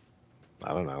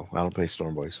 I don't know. I don't play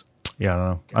storm boys. Yeah, I don't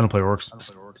know. I don't play orcs.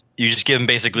 You just give them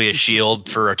basically a shield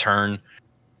for a turn.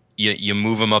 You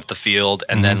move them up the field,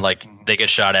 and then like they get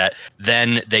shot at.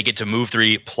 Then they get to move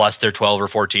 3 plus their 12 or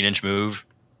 14 inch move.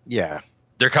 Yeah,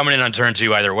 they're coming in on turn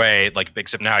 2 either way. Like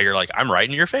except now you're like, I'm right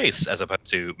in your face, as opposed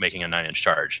to making a 9 inch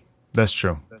charge. That's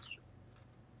true.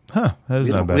 Huh? That is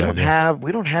not a bad idea.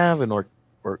 We don't have an orc.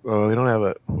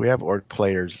 We have orc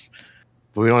players,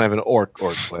 but we don't have an orc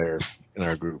player in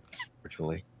our group.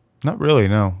 Fortunately, not really.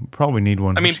 No, we probably need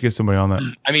one. I mean, we should get somebody on that.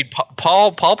 I mean,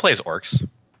 Paul plays orcs.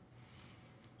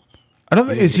 I don't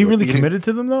think, is he really committed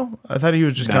to them though? I thought he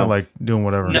was just kind of like doing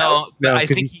whatever. No, I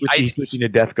think he's switching to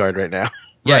Death Guard right now.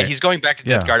 Yeah, right. He's going back to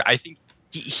Death Guard. I think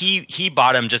he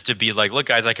bought him just to be like, look,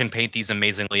 guys, I can paint these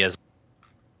amazingly as.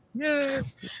 Yeah.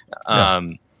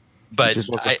 But he just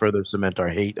wants to further cement our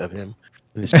hate of him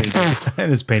and his painting, and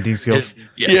his painting skills.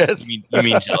 Yes. You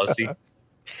mean jealousy?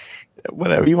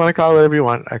 Whatever you want to call it, whatever you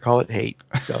want. I call it hate.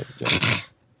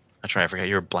 That's right. I forgot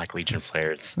you're a Black Legion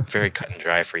player. It's very cut and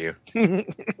dry for you.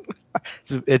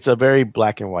 It's a very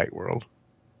black and white world.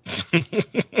 For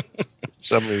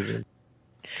some reason.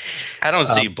 I don't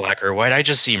see black or white. I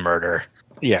just see murder.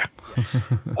 Yeah.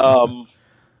 I'm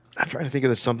trying to think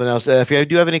of something else. If you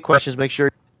do have any questions, make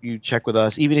sure you check with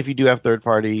us. Even if you do have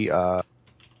third-party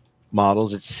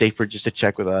models, it's safer just to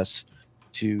check with us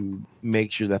to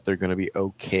make sure that they're going to be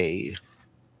okay.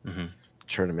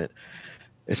 Tournament.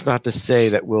 It's not to say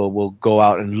that we'll go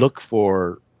out and look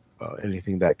for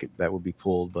anything that will be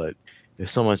pulled, but if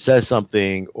someone says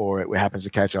something or it happens to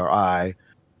catch our eye,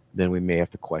 then we may have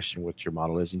to question what your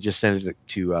model is, and just send it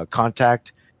to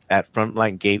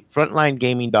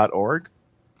contact@frontlinegaming.org.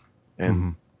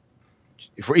 And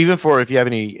if you have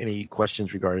any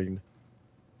questions regarding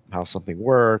how something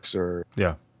works or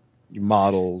your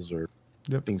models or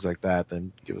things like that,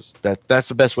 then give us that's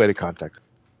the best way to contact us.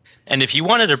 And if you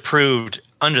want it approved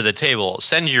under the table,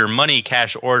 send your money,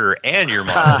 cash order, and your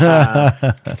model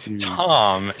to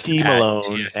Tom T.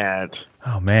 Malone at.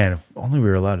 Oh man, if only we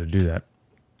were allowed to do that.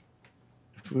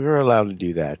 If we were allowed to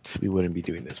do that, we wouldn't be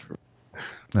doing this.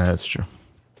 That's true.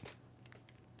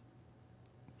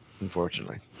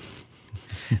 Unfortunately,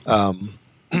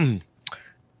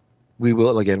 we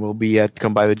will we'll be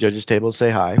come by the judges' table, say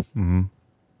hi.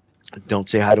 Don't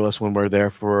say hi to us when we're there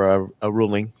for a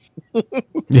ruling,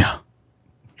 Yeah.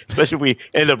 especially if we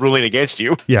end up ruling against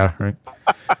you. Yeah, right.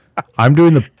 I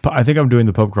think I'm doing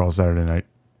the pub crawl Saturday night.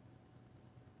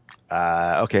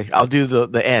 Okay, I'll do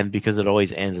the end because it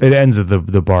always ends. It ends at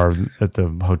the bar at the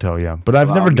hotel, yeah. But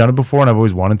I've never done it before, and I've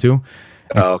always wanted to.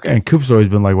 Oh, okay. And Coop's always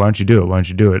been like, "Why don't you do it? Why don't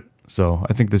you do it?" So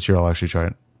I think this year I'll actually try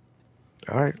it.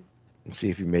 All right. Let's see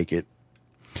if you make it.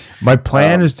 My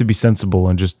plan is to be sensible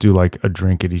and just do like a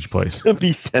drink at each place.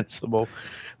 Be sensible.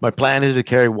 My plan is to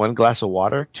carry 1 glass of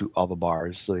water to all the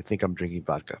bars, so they think I'm drinking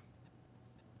vodka.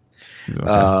 Okay.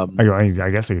 I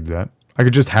guess I could do that. I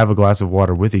could just have a glass of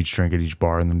water with each drink at each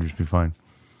bar and then just be fine.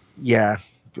 Yeah,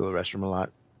 go to the restroom a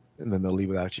lot, and then they'll leave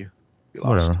without you. Be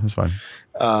lost. Whatever, it's fine.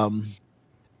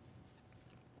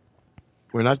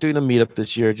 We're not doing a meetup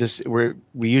this year.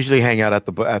 We usually hang out at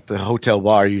the hotel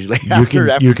bar. Usually, You can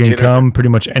dinner. come pretty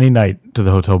much any night to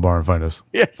the hotel bar and find us.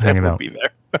 Yes, hanging we'll out. be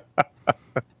there.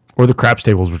 Or the craps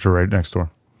tables, which are right next door.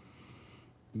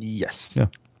 Yes. Yeah.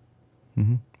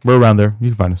 We're around there. You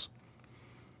can find us.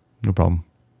 No problem.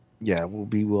 Yeah,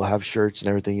 we'll have shirts and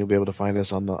everything. You'll be able to find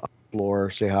us on the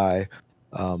floor. Say hi.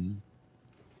 I'm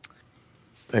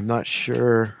not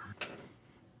sure.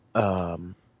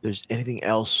 There's anything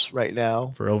else right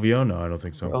now For LVO? No, I don't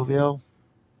think so. for LVO.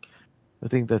 I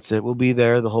think that's it. We'll be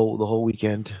there the whole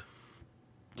weekend.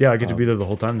 Yeah, I get to be there the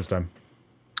whole time this time.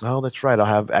 Oh, that's right. I'll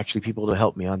have actually people to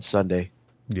help me on Sunday.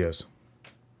 Yes.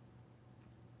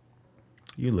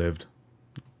 You lived.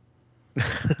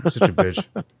 Such a bitch.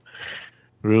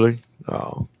 Really?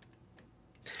 Oh,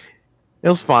 it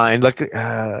was fine. Like,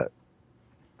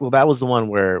 well, that was the one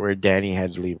where Danny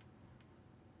had to leave.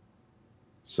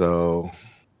 So.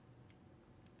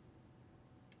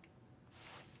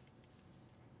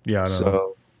 Yeah, I don't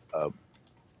know.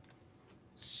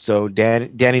 So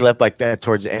Danny left like that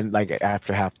towards the end, like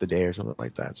after half the day or something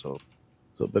like that. So,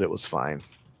 but it was fine.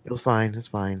 It was fine. It's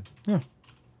fine. Yeah.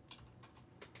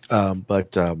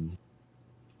 But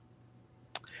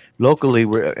locally,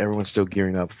 everyone's still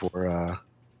gearing up for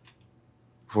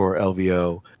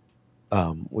LVO.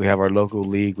 We have our local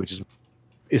league, which is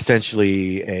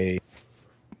essentially a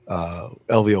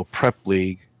LVO prep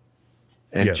league.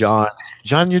 And Yes.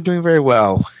 John, you're doing very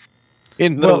well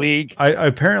in the league. I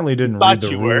apparently didn't Thought read the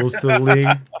you were. rules to the league.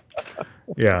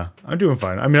 Yeah, I'm doing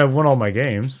fine. I mean, I've won all my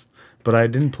games, but I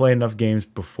didn't play enough games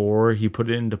before he put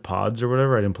it into pods or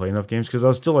whatever. I didn't play enough games because I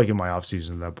was still like in my off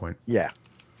season at that point. Yeah.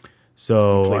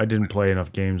 So I didn't play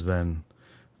enough games then.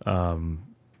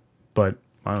 But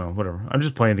I don't know, whatever. I'm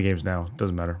just playing the games now. It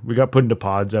doesn't matter. We got put into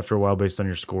pods after a while based on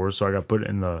your scores. So I got put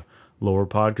in the lower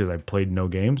pod because I played no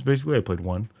games. Basically, I played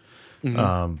one.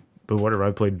 But whatever.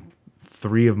 I played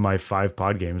 3 of my 5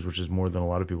 pod games, which is more than a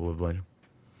lot of people have played.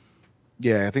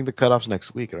 Yeah, I think the cutoff's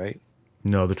next week, right?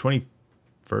 No, the 21st.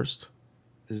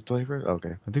 Is it 21st?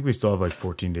 Okay. I think we still have like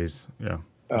 14 days. Yeah,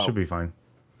 it should be fine.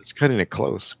 It's cutting it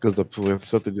close because we have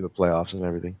to do the playoffs and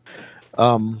everything.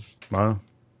 Well,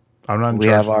 I'm not in We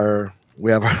charge.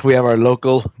 have our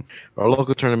local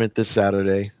tournament this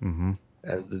Saturday Mm-hmm.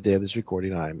 as the day of this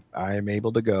recording. I am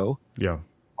able to go. Yeah.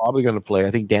 Probably going to play.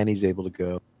 I think Danny's able to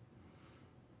go,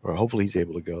 or hopefully he's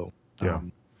able to go. Yeah.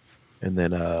 And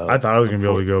then I thought I was going to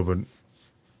be able to go, but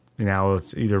now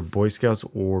it's either Boy Scouts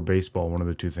or baseball. One of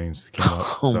the 2 things that came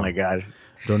up. Oh So my god!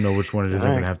 Don't know which one it is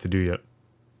I'm going to have to do yet.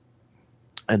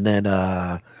 And then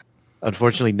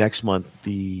unfortunately next month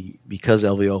because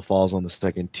LVO falls on the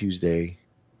second Tuesday,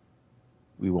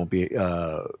 we won't be.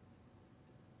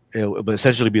 It'll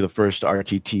essentially be the first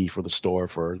RTT for the store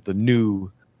for the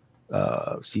new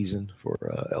season for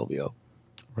LVO.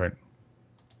 Right.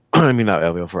 I mean, not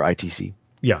LVO, for ITC.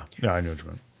 Yeah. Yeah, I know what you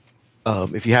meant.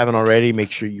 If you haven't already,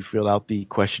 make sure you fill out the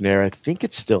questionnaire. I think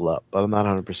it's still up, but I'm not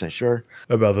 100% sure.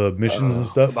 About the missions and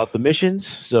stuff? About the missions.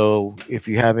 So if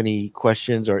you have any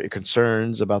questions or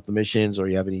concerns about the missions, or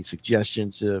you have any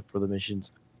suggestions for the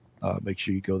missions, make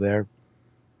sure you go there.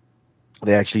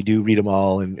 They actually do read them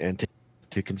all and take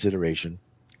into consideration.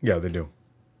 Yeah, they do.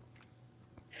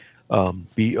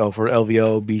 For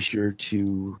LVO, be sure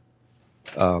to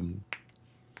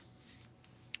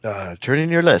turn in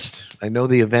your list. I know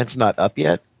the event's not up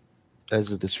yet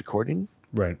as of this recording,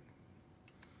 Right.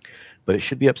 but it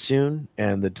should be up soon.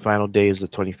 And the final day is the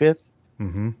 25th.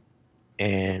 Mm-hmm.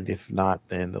 And if not,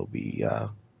 then there'll be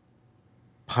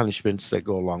punishments that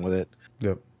go along with it.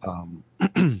 Yep.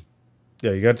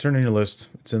 Yeah, you got to turn in your list.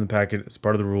 It's in the packet. It's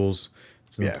part of the rules.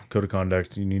 It's in the code of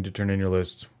conduct. You need to turn in your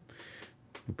list.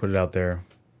 We put it out there.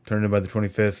 Turn it in by the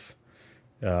 25th.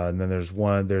 And then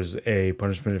there's a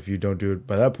punishment if you don't do it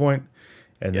by that point.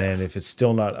 And then if it's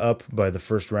still not up by the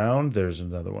first round, there's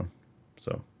another one.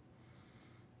 So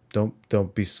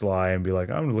Don't be sly and be like,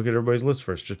 I'm gonna look at everybody's list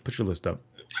first. Just put your list up.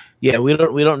 Yeah, we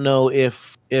don't know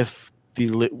if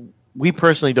we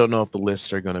personally don't know if the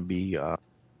lists are going to be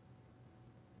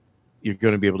you're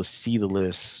going to be able to see the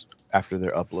lists after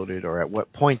they're uploaded, or at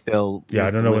what point they'll. Yeah,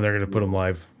 I don't know when they're going to put them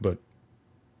live, but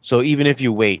so even if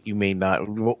you wait, you may not.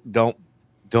 Don't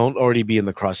already be in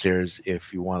the crosshairs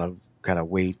if you want to kind of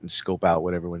wait and scope out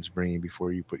what everyone's bringing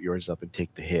before you put yours up and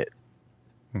take the hit.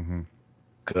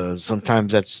 Because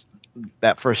sometimes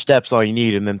that first step's all you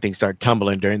need, and then things start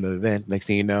tumbling during the event. Next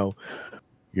thing you know,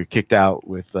 you're kicked out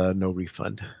with no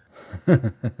refund,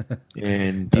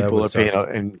 and people are paying,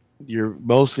 and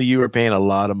you are paying a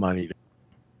lot of money.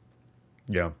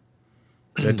 Yeah,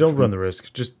 don't run the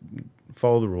risk. Just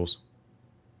follow the rules.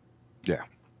 Yeah.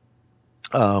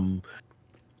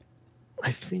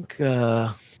 I think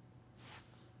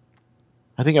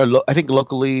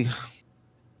locally,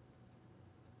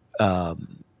 I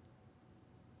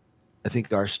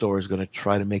think our store is going to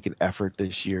try to make an effort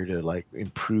this year to like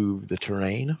improve the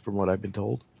terrain, from what I've been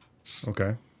told.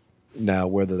 Okay. Now,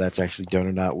 whether that's actually done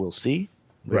or not, we'll see.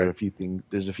 Right.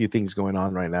 There's a few things going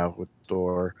on right now with the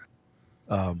store.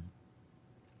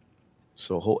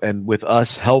 And with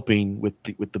us helping with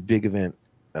the big event,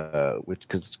 which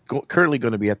because it's currently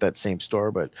going to be at that same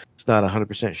store, but it's not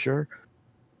 100% sure.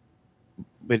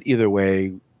 But either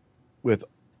way,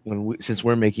 since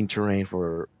we're making terrain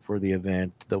for the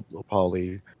event, there'll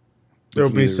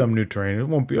be some new terrain. It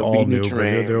won't be all new, but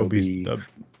there'll be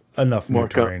enough new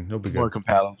terrain. It'll be good. More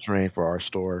compatible terrain for our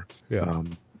store. Yeah.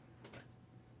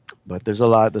 But there's a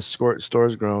lot. The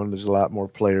store's grown. There's a lot more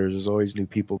players. There's always new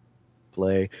people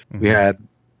play. We had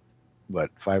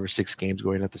 5 or 6 games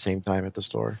going at the same time at the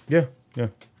store. Yeah.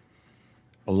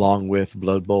 Along with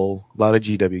Blood Bowl, a lot of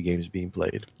GW games being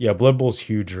played. Yeah, Blood Bowl's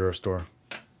huge at our store.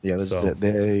 Yeah,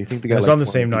 they think they got. It's on the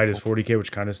same night as 40K,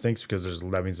 which kind of stinks because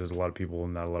that means there's a lot of people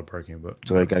and not a lot of parking. But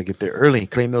so I gotta get there early,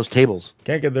 claim those tables.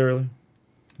 Can't get there early.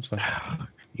 That's fine.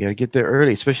 You gotta get there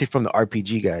early, especially from the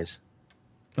RPG guys.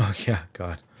 Oh yeah,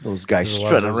 God, those guys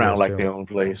strutting around like they own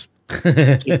place,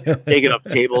 taking up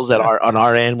tables on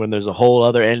our end when there's a whole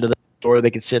other end of the store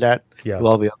they can sit at. Yeah, with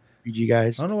all the other RPG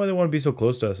guys. I don't know why they want to be so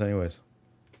close to us, anyways.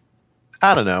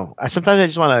 I don't know. Sometimes I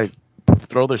just want to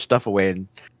throw their stuff away and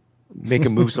make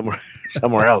them move somewhere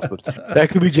else. But that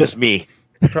could be just me.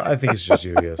 I think it's just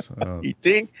you. Yes. You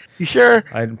think? You sure?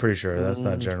 I'm pretty sure that's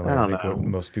not generally what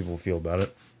most people feel about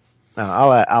it.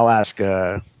 I'll ask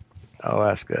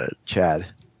Chad.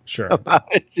 Sure.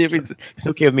 See if it's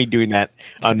okay with me doing that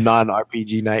on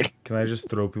non-RPG night. Can I just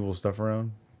throw people's stuff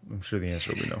around? I'm sure the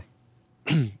answer will be no.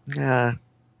 Yeah.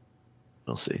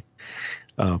 We'll see.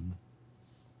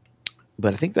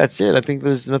 But I think that's it. I think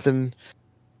there's nothing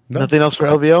else for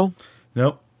LVO.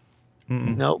 Nope.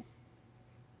 Nope.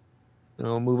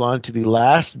 We'll move on to the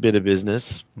last bit of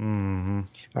business.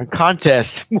 Our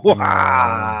contest.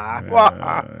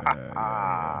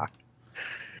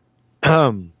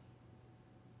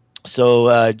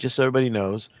 So just so everybody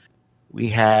knows, we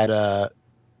had our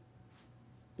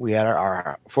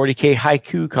 40K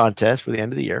Haiku contest for the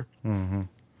end of the year.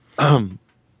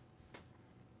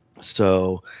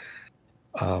 So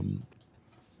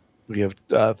we have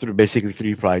basically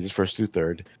 3 prizes, first through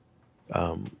third.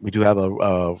 We do have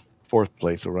a 4th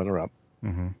place, a runner-up.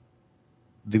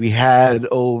 We had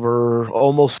over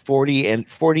almost 40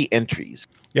 entries.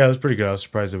 Yeah, it was pretty good. I was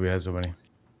surprised that we had so many.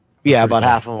 Yeah, about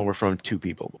half of them were from 2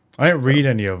 people. I didn't read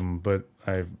any of them, but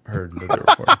I've heard that there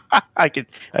were 40.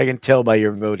 I can tell by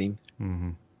your voting.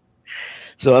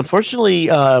 So unfortunately, we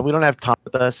don't have Tom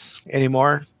with us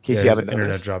anymore. In case you haven't noticed.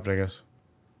 Internet dropped, I guess.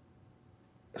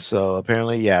 So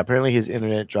apparently his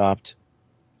internet dropped,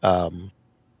 and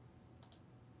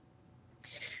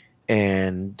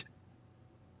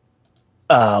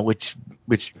which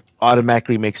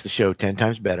automatically makes the show 10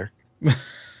 times better.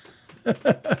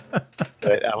 But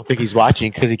I don't think he's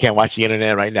watching because he can't watch the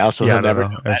internet right now. So he'll never.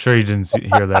 I'm sure he didn't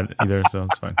hear that either, so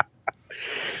it's fine.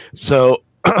 So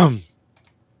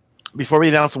before we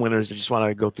announce the winners, I just want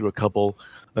to go through a couple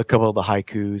of the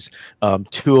haikus.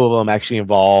 2 of them actually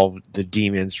involve the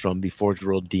demons from the Forge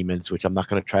World Demons, which I'm not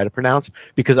going to try to pronounce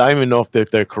because I don't even know if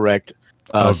they're correct.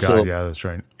 Oh God, yeah, that's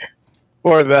right.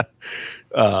 Or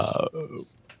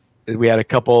we had a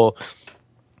couple.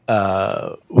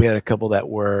 That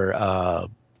were.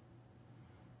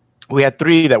 We had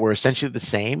 3 that were essentially the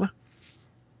same,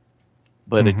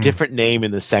 but a different name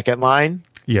in the second line.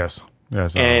 Yes.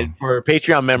 And for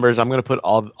Patreon members, I'm going to put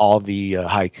all the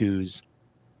haikus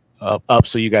up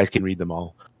so you guys can read them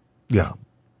all. Yeah.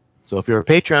 So if you're a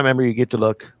Patreon member, you get to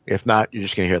look. If not, you're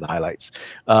just going to hear the highlights.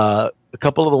 A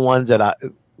couple of the ones that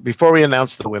before we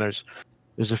announce the winners,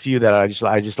 There's a few that I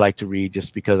just like to read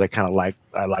just because I like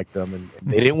them, and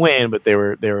they didn't win, but they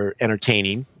were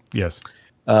entertaining. Yes.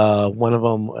 One of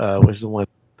them was the one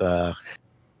the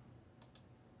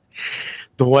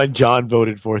one John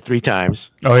voted for 3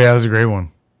 times. Oh yeah, that was a great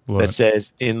one. That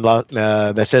says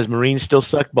Marines still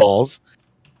suck balls.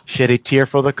 Shed a tear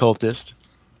for the cultist.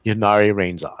 Yannari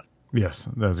reigns on. Yes,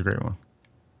 that was a great one.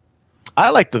 I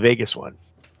like the Vegas one.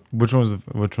 Which one's the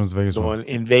Vegas The one? one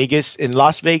in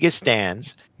Las Vegas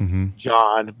stands. Mm-hmm.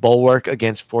 John, bulwark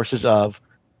against forces of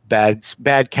bad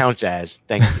counts as.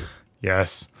 Thank you.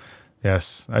 Yes,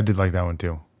 I did like that one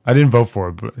too. I didn't vote for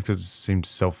it because it seemed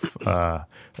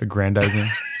aggrandizing.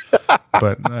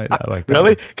 But I like that.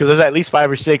 Really? Because there's at least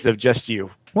 5 or 6 of just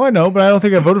you. Well, I know, but I don't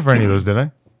think I voted for any of those, did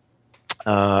I?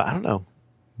 I don't know.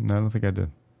 No, I don't think I did.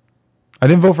 I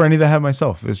didn't vote for any that I had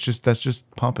myself. That's just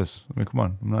pompous. I mean, come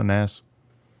on, I'm not an ass.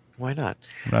 Why not?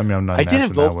 I mean, I'm not. I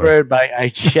didn't vote for it, but I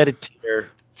shed a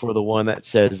tear for the one that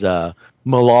says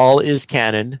Malal is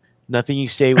canon. Nothing you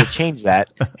say will change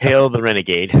that. Hail the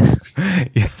renegade.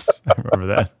 Yes, I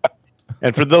remember that.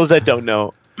 And for those that don't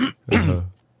know,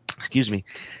 excuse me,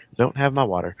 don't have my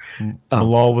water.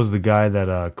 Malal was the guy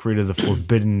that created the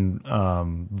forbidden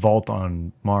vault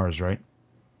on Mars, right?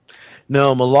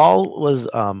 No, Malal was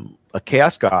a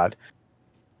chaos god,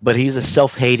 but he's a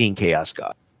self-hating chaos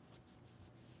god.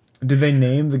 Did they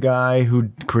name the guy who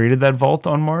created that vault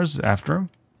on Mars after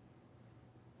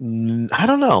him? I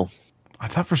don't know. I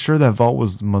thought for sure that vault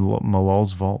was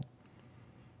Malal's vault.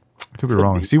 I could be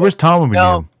wrong. See, where's Tom when we need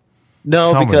him?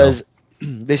 No, Tom because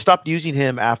they stopped using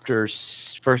him after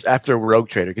Rogue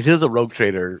Trader, because he was a Rogue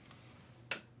Trader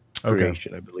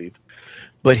creation, I believe.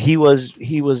 But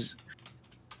he's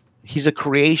a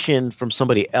creation from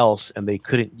somebody else, and they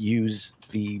couldn't use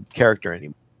the character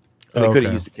anymore. They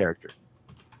couldn't use the character.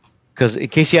 Because in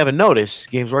case you haven't noticed,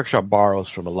 Games Workshop borrows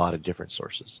from a lot of different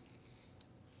sources.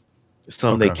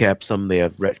 Some they kept, some they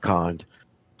have retconned.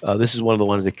 This is one of the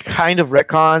ones they kind of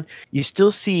retcon. You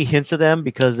still see hints of them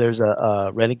because there's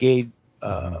a renegade.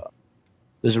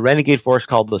 There's a renegade force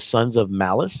called the Sons of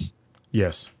Malice.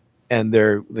 Yes, and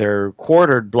they're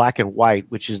quartered black and white,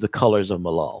 which is the colors of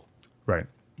Malal. Right.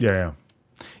 Yeah.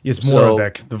 It's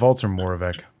Moravec. The vaults are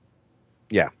Moravec.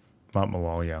 Yeah. Not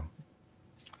Malal. Yeah.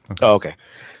 Okay. Oh, okay.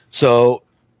 So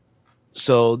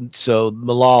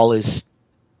Malal is,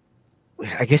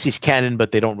 I guess he's canon,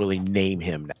 but they don't really name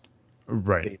him now.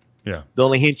 Right. Yeah. The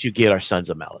only hint you get are Sons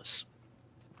of Malice.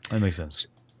 That makes sense.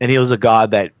 And he was a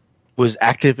god that was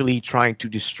actively trying to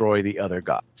destroy the other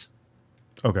gods.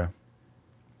 Okay.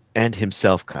 And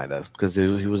himself, kind of, because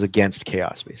he was against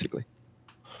chaos, basically.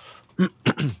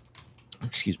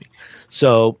 Excuse me.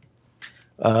 So,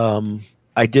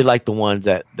 I did like the ones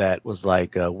that was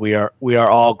like, we are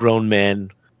all grown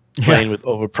men playing with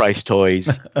overpriced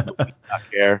toys. Not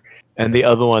care. And the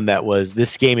other one that was,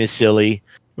 this game is silly,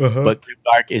 but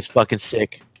Dark is fucking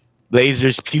sick.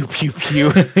 Lasers, pew pew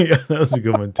pew. Yeah, that was a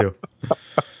good one too.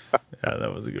 Yeah,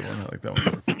 that was a good one. I like that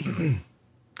one.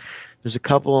 There's a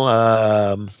couple.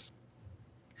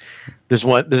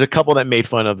 There's a couple that made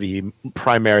fun of the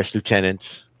Primaris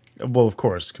lieutenants. Well, of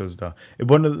course, because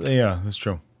yeah, that's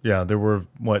true. Yeah, there were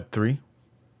what, 3?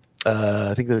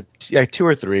 I think there, 2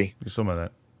 or 3. Some of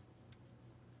that.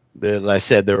 Like I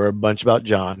said, there were a bunch about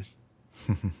John.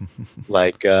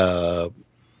 Like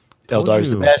Eldar's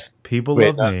the best. People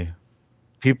love me.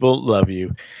 People love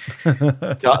you.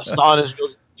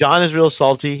 John is real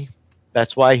salty.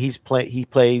 That's why he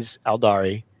plays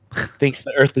Eldari. Thinks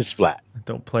the Earth is flat.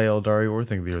 Don't play Eldari or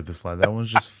think the Earth is flat. That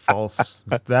one's just false.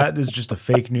 That is just a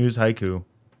fake news haiku.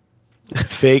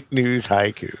 Fake news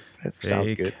haiku. That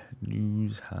sounds good.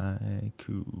 News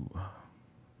haiku.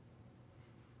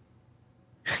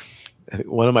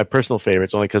 One of my personal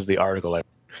favorites, only because of the article.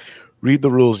 Read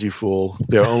the rules, you fool.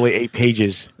 There are only 8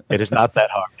 pages. It is not that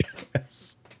hard.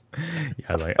 Yes.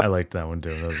 Yeah, I liked that one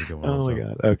too. That was a good one. Oh my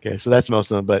god. Okay, so that's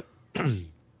most of them. But why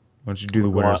don't you do the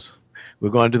winners? We're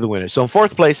going to the winners. So in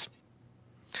 4th place,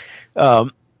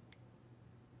 in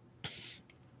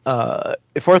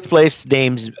 4th place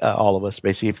names all of us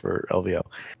basically for LVO,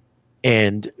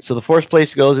 and so the 4th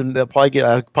place goes, and I'll probably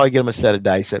get them a set of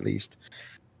dice at least.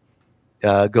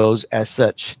 Goes as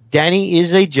such. Danny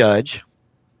is a judge.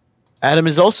 Adam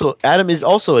is also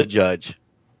a judge.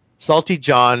 Salty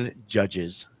John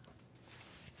judges.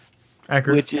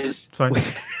 Accurate.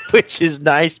 Which is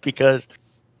nice because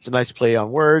it's a nice play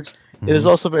on words. Mm-hmm. It is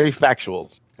also very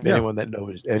factual. Yeah.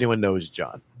 Anyone knows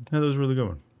John. Yeah, that was a really good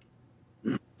one.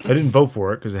 I didn't vote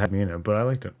for it because it had me in it, but I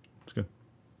liked it. It's good.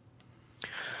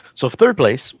 So 3rd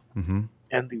place, and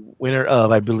the winner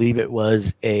of, I believe it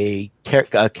was a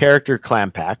character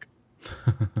clam pack.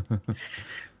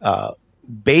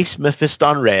 Base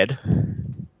Mephiston Red.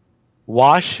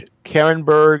 Wash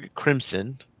Karenberg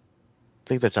Crimson. I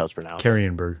think that's how it's pronounced.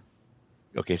 Carrienberg.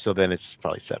 Okay, so then it's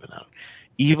probably 7 out.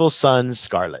 Evil Sun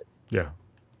Scarlet. Yeah.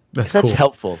 That's That's cool.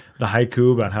 helpful. The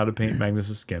haiku about how to paint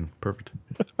Magnus's skin. Perfect.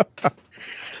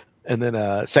 And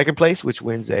then second place, which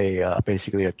wins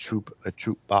basically a troop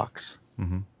box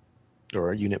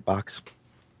or a unit box,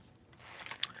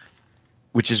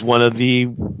 which is one of the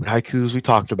haikus we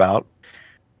talked about.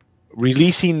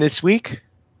 Releasing this week,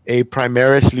 a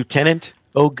Primaris Lieutenant.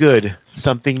 Oh, good,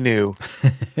 something new.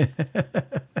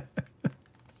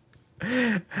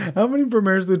 How many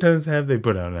Primaris Lieutenants have they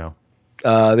put out now?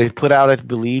 They've put out, I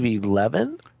believe,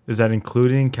 11. Is that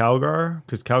including Calgar?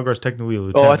 Because Calgar's technically a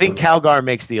lieutenant. Oh, I think Calgar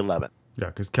makes the 11. Yeah,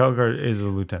 because Calgar is a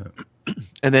lieutenant.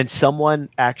 And then someone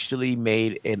actually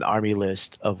made an army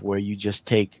list of where you just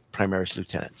take Primaris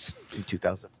Lieutenants in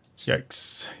 2000.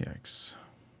 Yikes.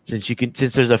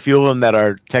 Since there's a few of them that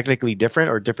are technically different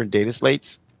or different data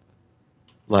slates,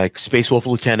 like Space Wolf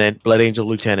Lieutenant, Blood Angel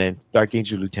Lieutenant, Dark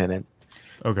Angel Lieutenant.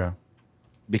 Okay.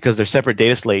 Because they're separate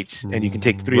data slates, and you can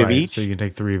take 3 of each. So you can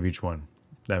take 3 of each one.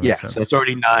 That makes sense. So it's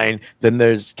already 9. Then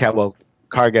there's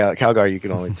Calgar. You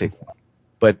can only take 1.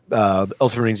 But the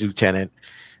Ultramarines Lieutenant.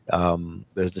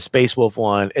 There's the Space Wolf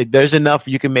one. There's enough.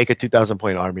 You can make a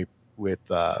 2,000-point army with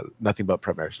nothing but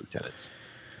Primaris Lieutenants.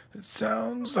 It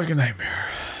sounds like a nightmare.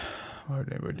 Why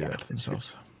would anybody do that to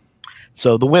themselves?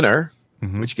 So the winner,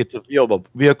 which gets a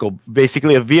vehicle,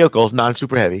 basically a vehicle,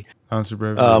 non-super heavy.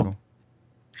 Non-super heavy vehicle.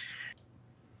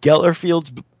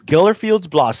 Gellerfield's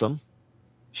Blossom.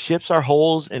 Ships are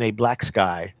holes in a black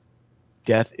sky.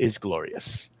 Death is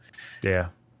glorious. Yeah,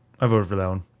 I voted for that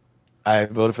one. I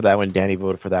voted for that one. Danny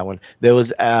voted for that one. There was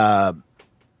that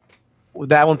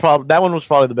one was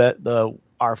probably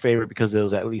our favorite because it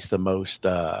was at least the most.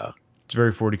 It's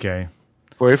very 40K.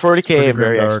 40K and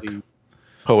very actually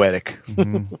poetic.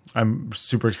 I'm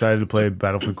super excited to play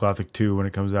Battlefield Gothic 2 when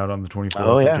it comes out on the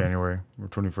 24th of January or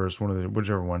 21st,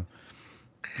 whichever one.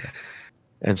 Yeah.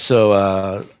 And so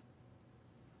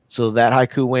that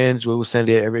haiku wins. We will send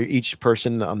each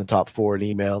person on the top 4 an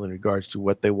email in regards to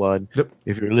what they won. Yep.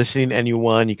 If you're listening and you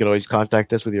won, you can always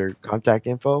contact us with your contact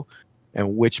info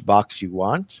and which box you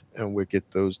want, and we'll get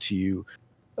those to you.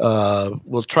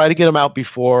 We'll try to get them out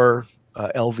before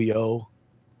LVO,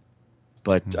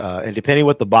 but and depending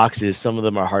what the box is, some of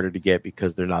them are harder to get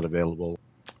because they're not available.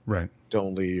 Right.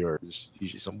 Only, or there's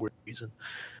usually some weird reason.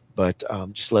 But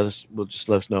just let us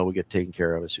know. We'll get taken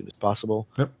care of as soon as possible.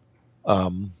 Yep.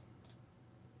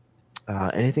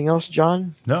 Anything else,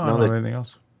 John? No, I don't have anything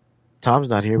else. Tom's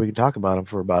not here. We can talk about him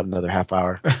for about another half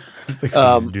hour. I think we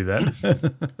can do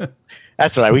that.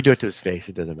 That's all right. We do it to his face.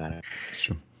 It doesn't matter. It's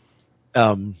true.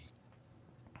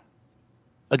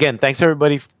 Again, thanks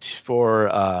everybody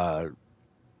for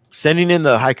sending in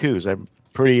the haikus. I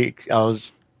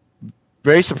was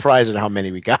very surprised at how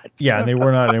many we got. Yeah, and they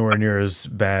were not anywhere near as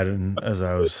bad as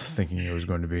I was thinking it was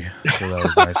going to be. So that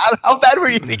was nice. How bad were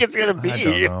you think it's going to be? I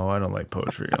don't know. I don't like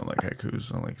poetry. I don't like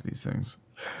haikus. I don't like these things.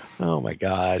 Oh, my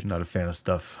God. I'm not a fan of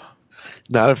stuff.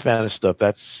 Not a fan of stuff.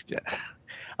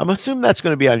 I'm assuming that's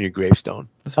going to be on your gravestone.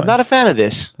 I'm not a fan of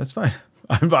this. That's fine.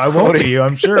 I won't be,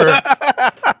 I'm sure.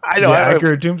 I know.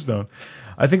 Accurate tombstone.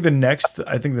 I think the next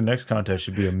contest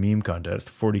should be a meme contest,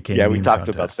 40K. Yeah, meme we talked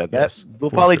contest. about that. Yes, we'll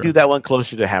probably do that one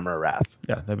closer to Hammer of Wrath.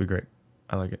 Yeah, that'd be great.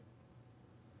 I like it.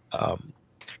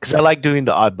 Because I like doing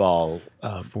the oddball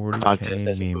 40K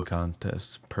contest meme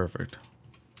contest. Perfect.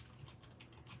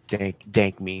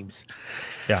 Dank memes.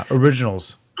 Yeah,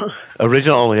 originals.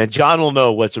 Original only. And John will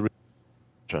know what's original.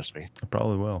 Trust me. I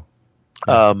probably will.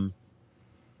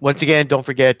 Once again, don't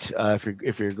forget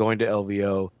if you're going to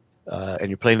LVO and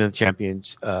you're playing in the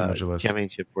championship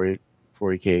for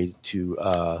 40K to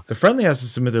the friendly has to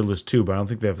submit their list too, but I don't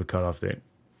think they have the cutoff date.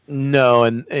 No,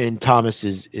 and Thomas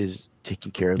is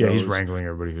taking care of those. Yeah, he's wrangling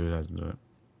everybody who hasn't done it.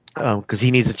 Because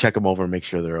he needs to check them over and make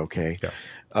sure they're okay.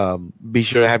 Yeah. Be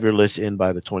sure to have your list in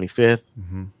by the 25th.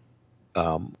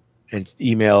 And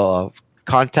email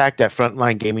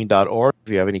contact@frontlinegaming.org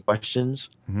if you have any questions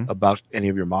about any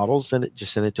of your models. Send it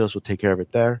to us. We'll take care of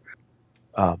it there.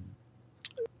 And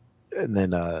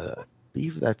then I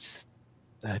believe that's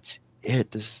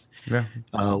it.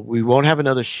 We won't have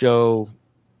another show.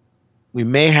 We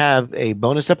may have a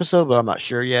bonus episode, but I'm not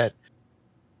sure yet.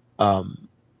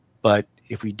 But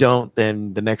if we don't,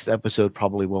 then the next episode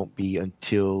probably won't be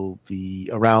until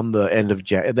around the end of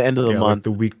the month, like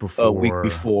the week before. A week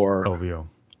before LVO.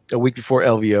 A week before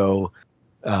LVO.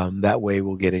 That way,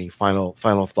 we'll get any final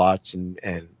thoughts,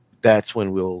 and that's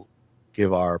when we'll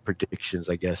give our predictions,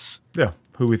 I guess. Yeah,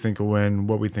 who we think will win,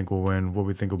 what we think will win, what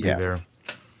we think will be there,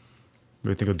 what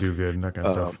we think will do good, and that kind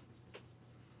of stuff.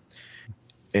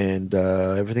 And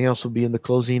everything else will be in the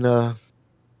closing, the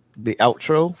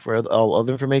outro for all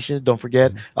other information. Don't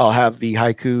forget, I'll have the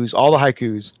haikus, all the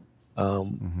haikus,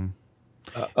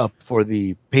 up for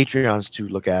the Patreons to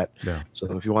look at. Yeah.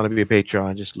 So if you want to be a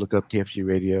Patreon, just look up TFG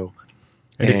Radio.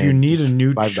 And if you need a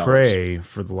new $5 tray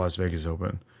for the Las Vegas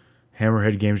Open,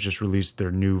 Hammerhead Games just released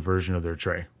their new version of their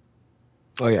tray.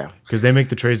 Oh, yeah. Because they make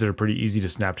the trays that are pretty easy to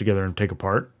snap together and take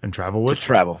apart and travel with. To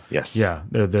travel, yes. Yeah,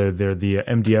 they're the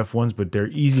MDF ones, but they're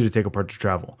easy to take apart to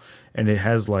travel. And it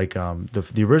has like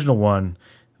the original one.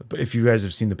 If you guys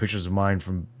have seen the pictures of mine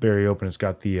from Barry Open, it's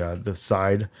got the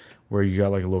side where you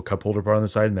got like a little cup holder part on the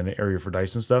side and then an area for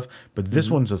dice and stuff. But this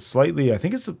one's a slightly, I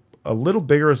think it's a little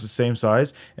bigger, it's the same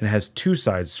size, and it has two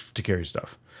sides to carry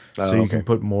stuff. So you can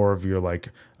put more of your like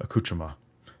accoutrement.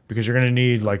 Because you're going to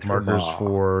need like markers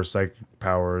for psychic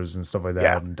powers and stuff like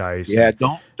that, and dice. Yeah,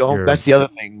 don't. That's the other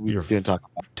thing we didn't talk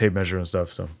about. Tape measure and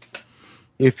stuff. So,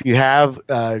 if you have,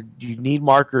 you need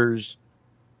markers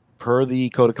per the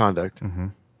code of conduct.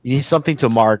 You need something to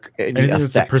mark any effects.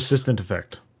 It's a persistent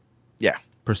effect. Yeah,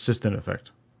 persistent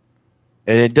effect.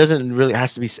 And it doesn't really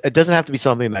has to be. It doesn't have to be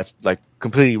something that's like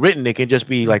completely written. It can just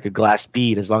be like a glass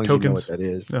bead, as long as tokens. You know what that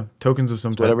is. Yeah, tokens of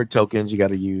some type. Whatever tokens you got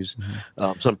to use.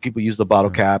 Some people use the bottle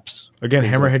caps. Again,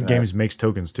 Hammerhead Games makes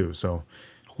tokens too. So,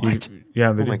 what?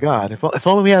 Oh my god! If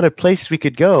only we had a place we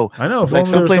could go. I know. If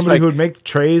only there was somebody who would make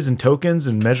trays and tokens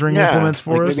and measuring implements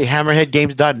for us. Maybe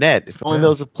HammerheadGames.net. If only there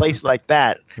was a place like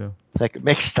that that could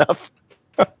make stuff.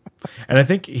 And I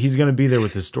think he's going to be there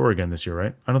with his store again this year,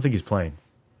 right? I don't think he's playing.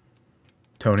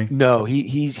 Tony? No,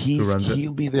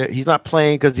 he'll be there. He's not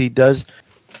playing because he has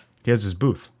his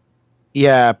booth.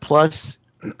 Yeah, plus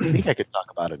I think I could talk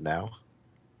about it now.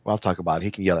 Well, I'll talk about it.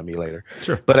 He can yell at me later.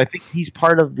 Sure. But I think he's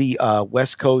part of the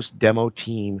West Coast demo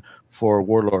team for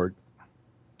Warlord.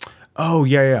 Oh,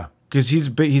 yeah. Because he's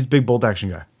big bolt action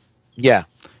guy. Yeah.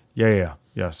 Yeah.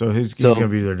 So he's going to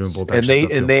be there doing bolt action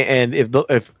stuff and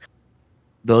if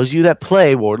those of you that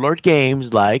play Warlord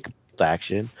games like bolt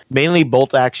action, mainly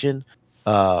bolt action,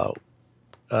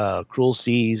 Cruel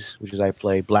Seas, which is I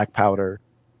play, Black Powder,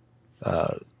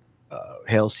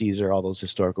 Hail Caesar, all those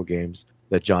historical games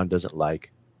that John doesn't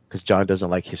like because John doesn't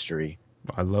like history.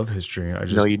 I love history. I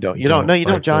just no, you don't. You don't. No, you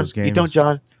don't, John. You don't,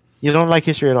 John. You don't like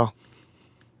history at all.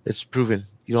 It's proven.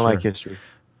 You don't like history.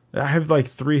 I have like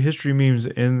 3 history memes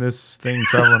in this thing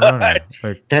traveling around.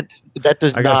 Like that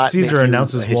does not. I got Caesar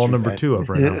announces wall number 2 up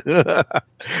right now.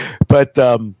 But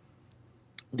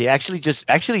they actually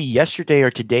yesterday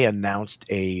or today announced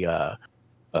a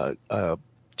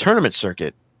tournament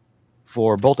circuit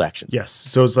for bolt action. Yes,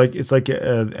 so it's like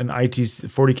an ITC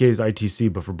 40K's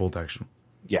ITC, but for bolt action.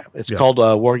 Yeah, it's called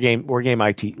Wargame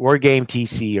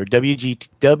TC or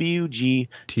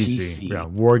WGTC. Yeah,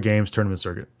 War Games Tournament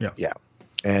Circuit. Yeah.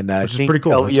 And which I think is pretty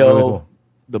cool. LVO, That's really cool.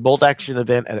 The bolt action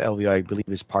event at LVO, I believe,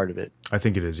 is part of it. I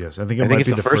think it is. Yes, I think it might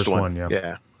be the first one.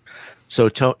 Yeah. So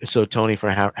Tony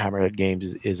from Hammerhead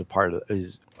Games is a part of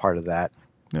that.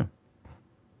 Yeah.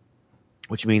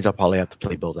 Which means I'll probably have to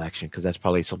play bolt action because that's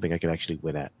probably something I can actually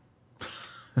win at.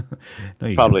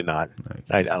 No, probably not. No,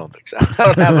 I don't think so.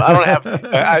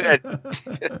 I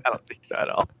don't think so at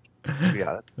all. To be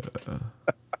honest.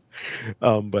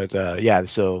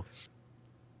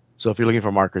 So if you're looking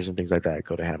for markers and things like that,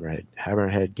 go to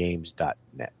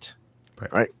hammerheadgames.net.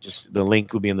 Right. Just the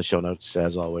link will be in the show notes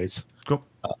as always. Cool.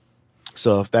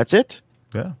 So if that's it,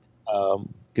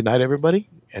 good night everybody,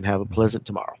 and have a pleasant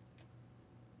tomorrow.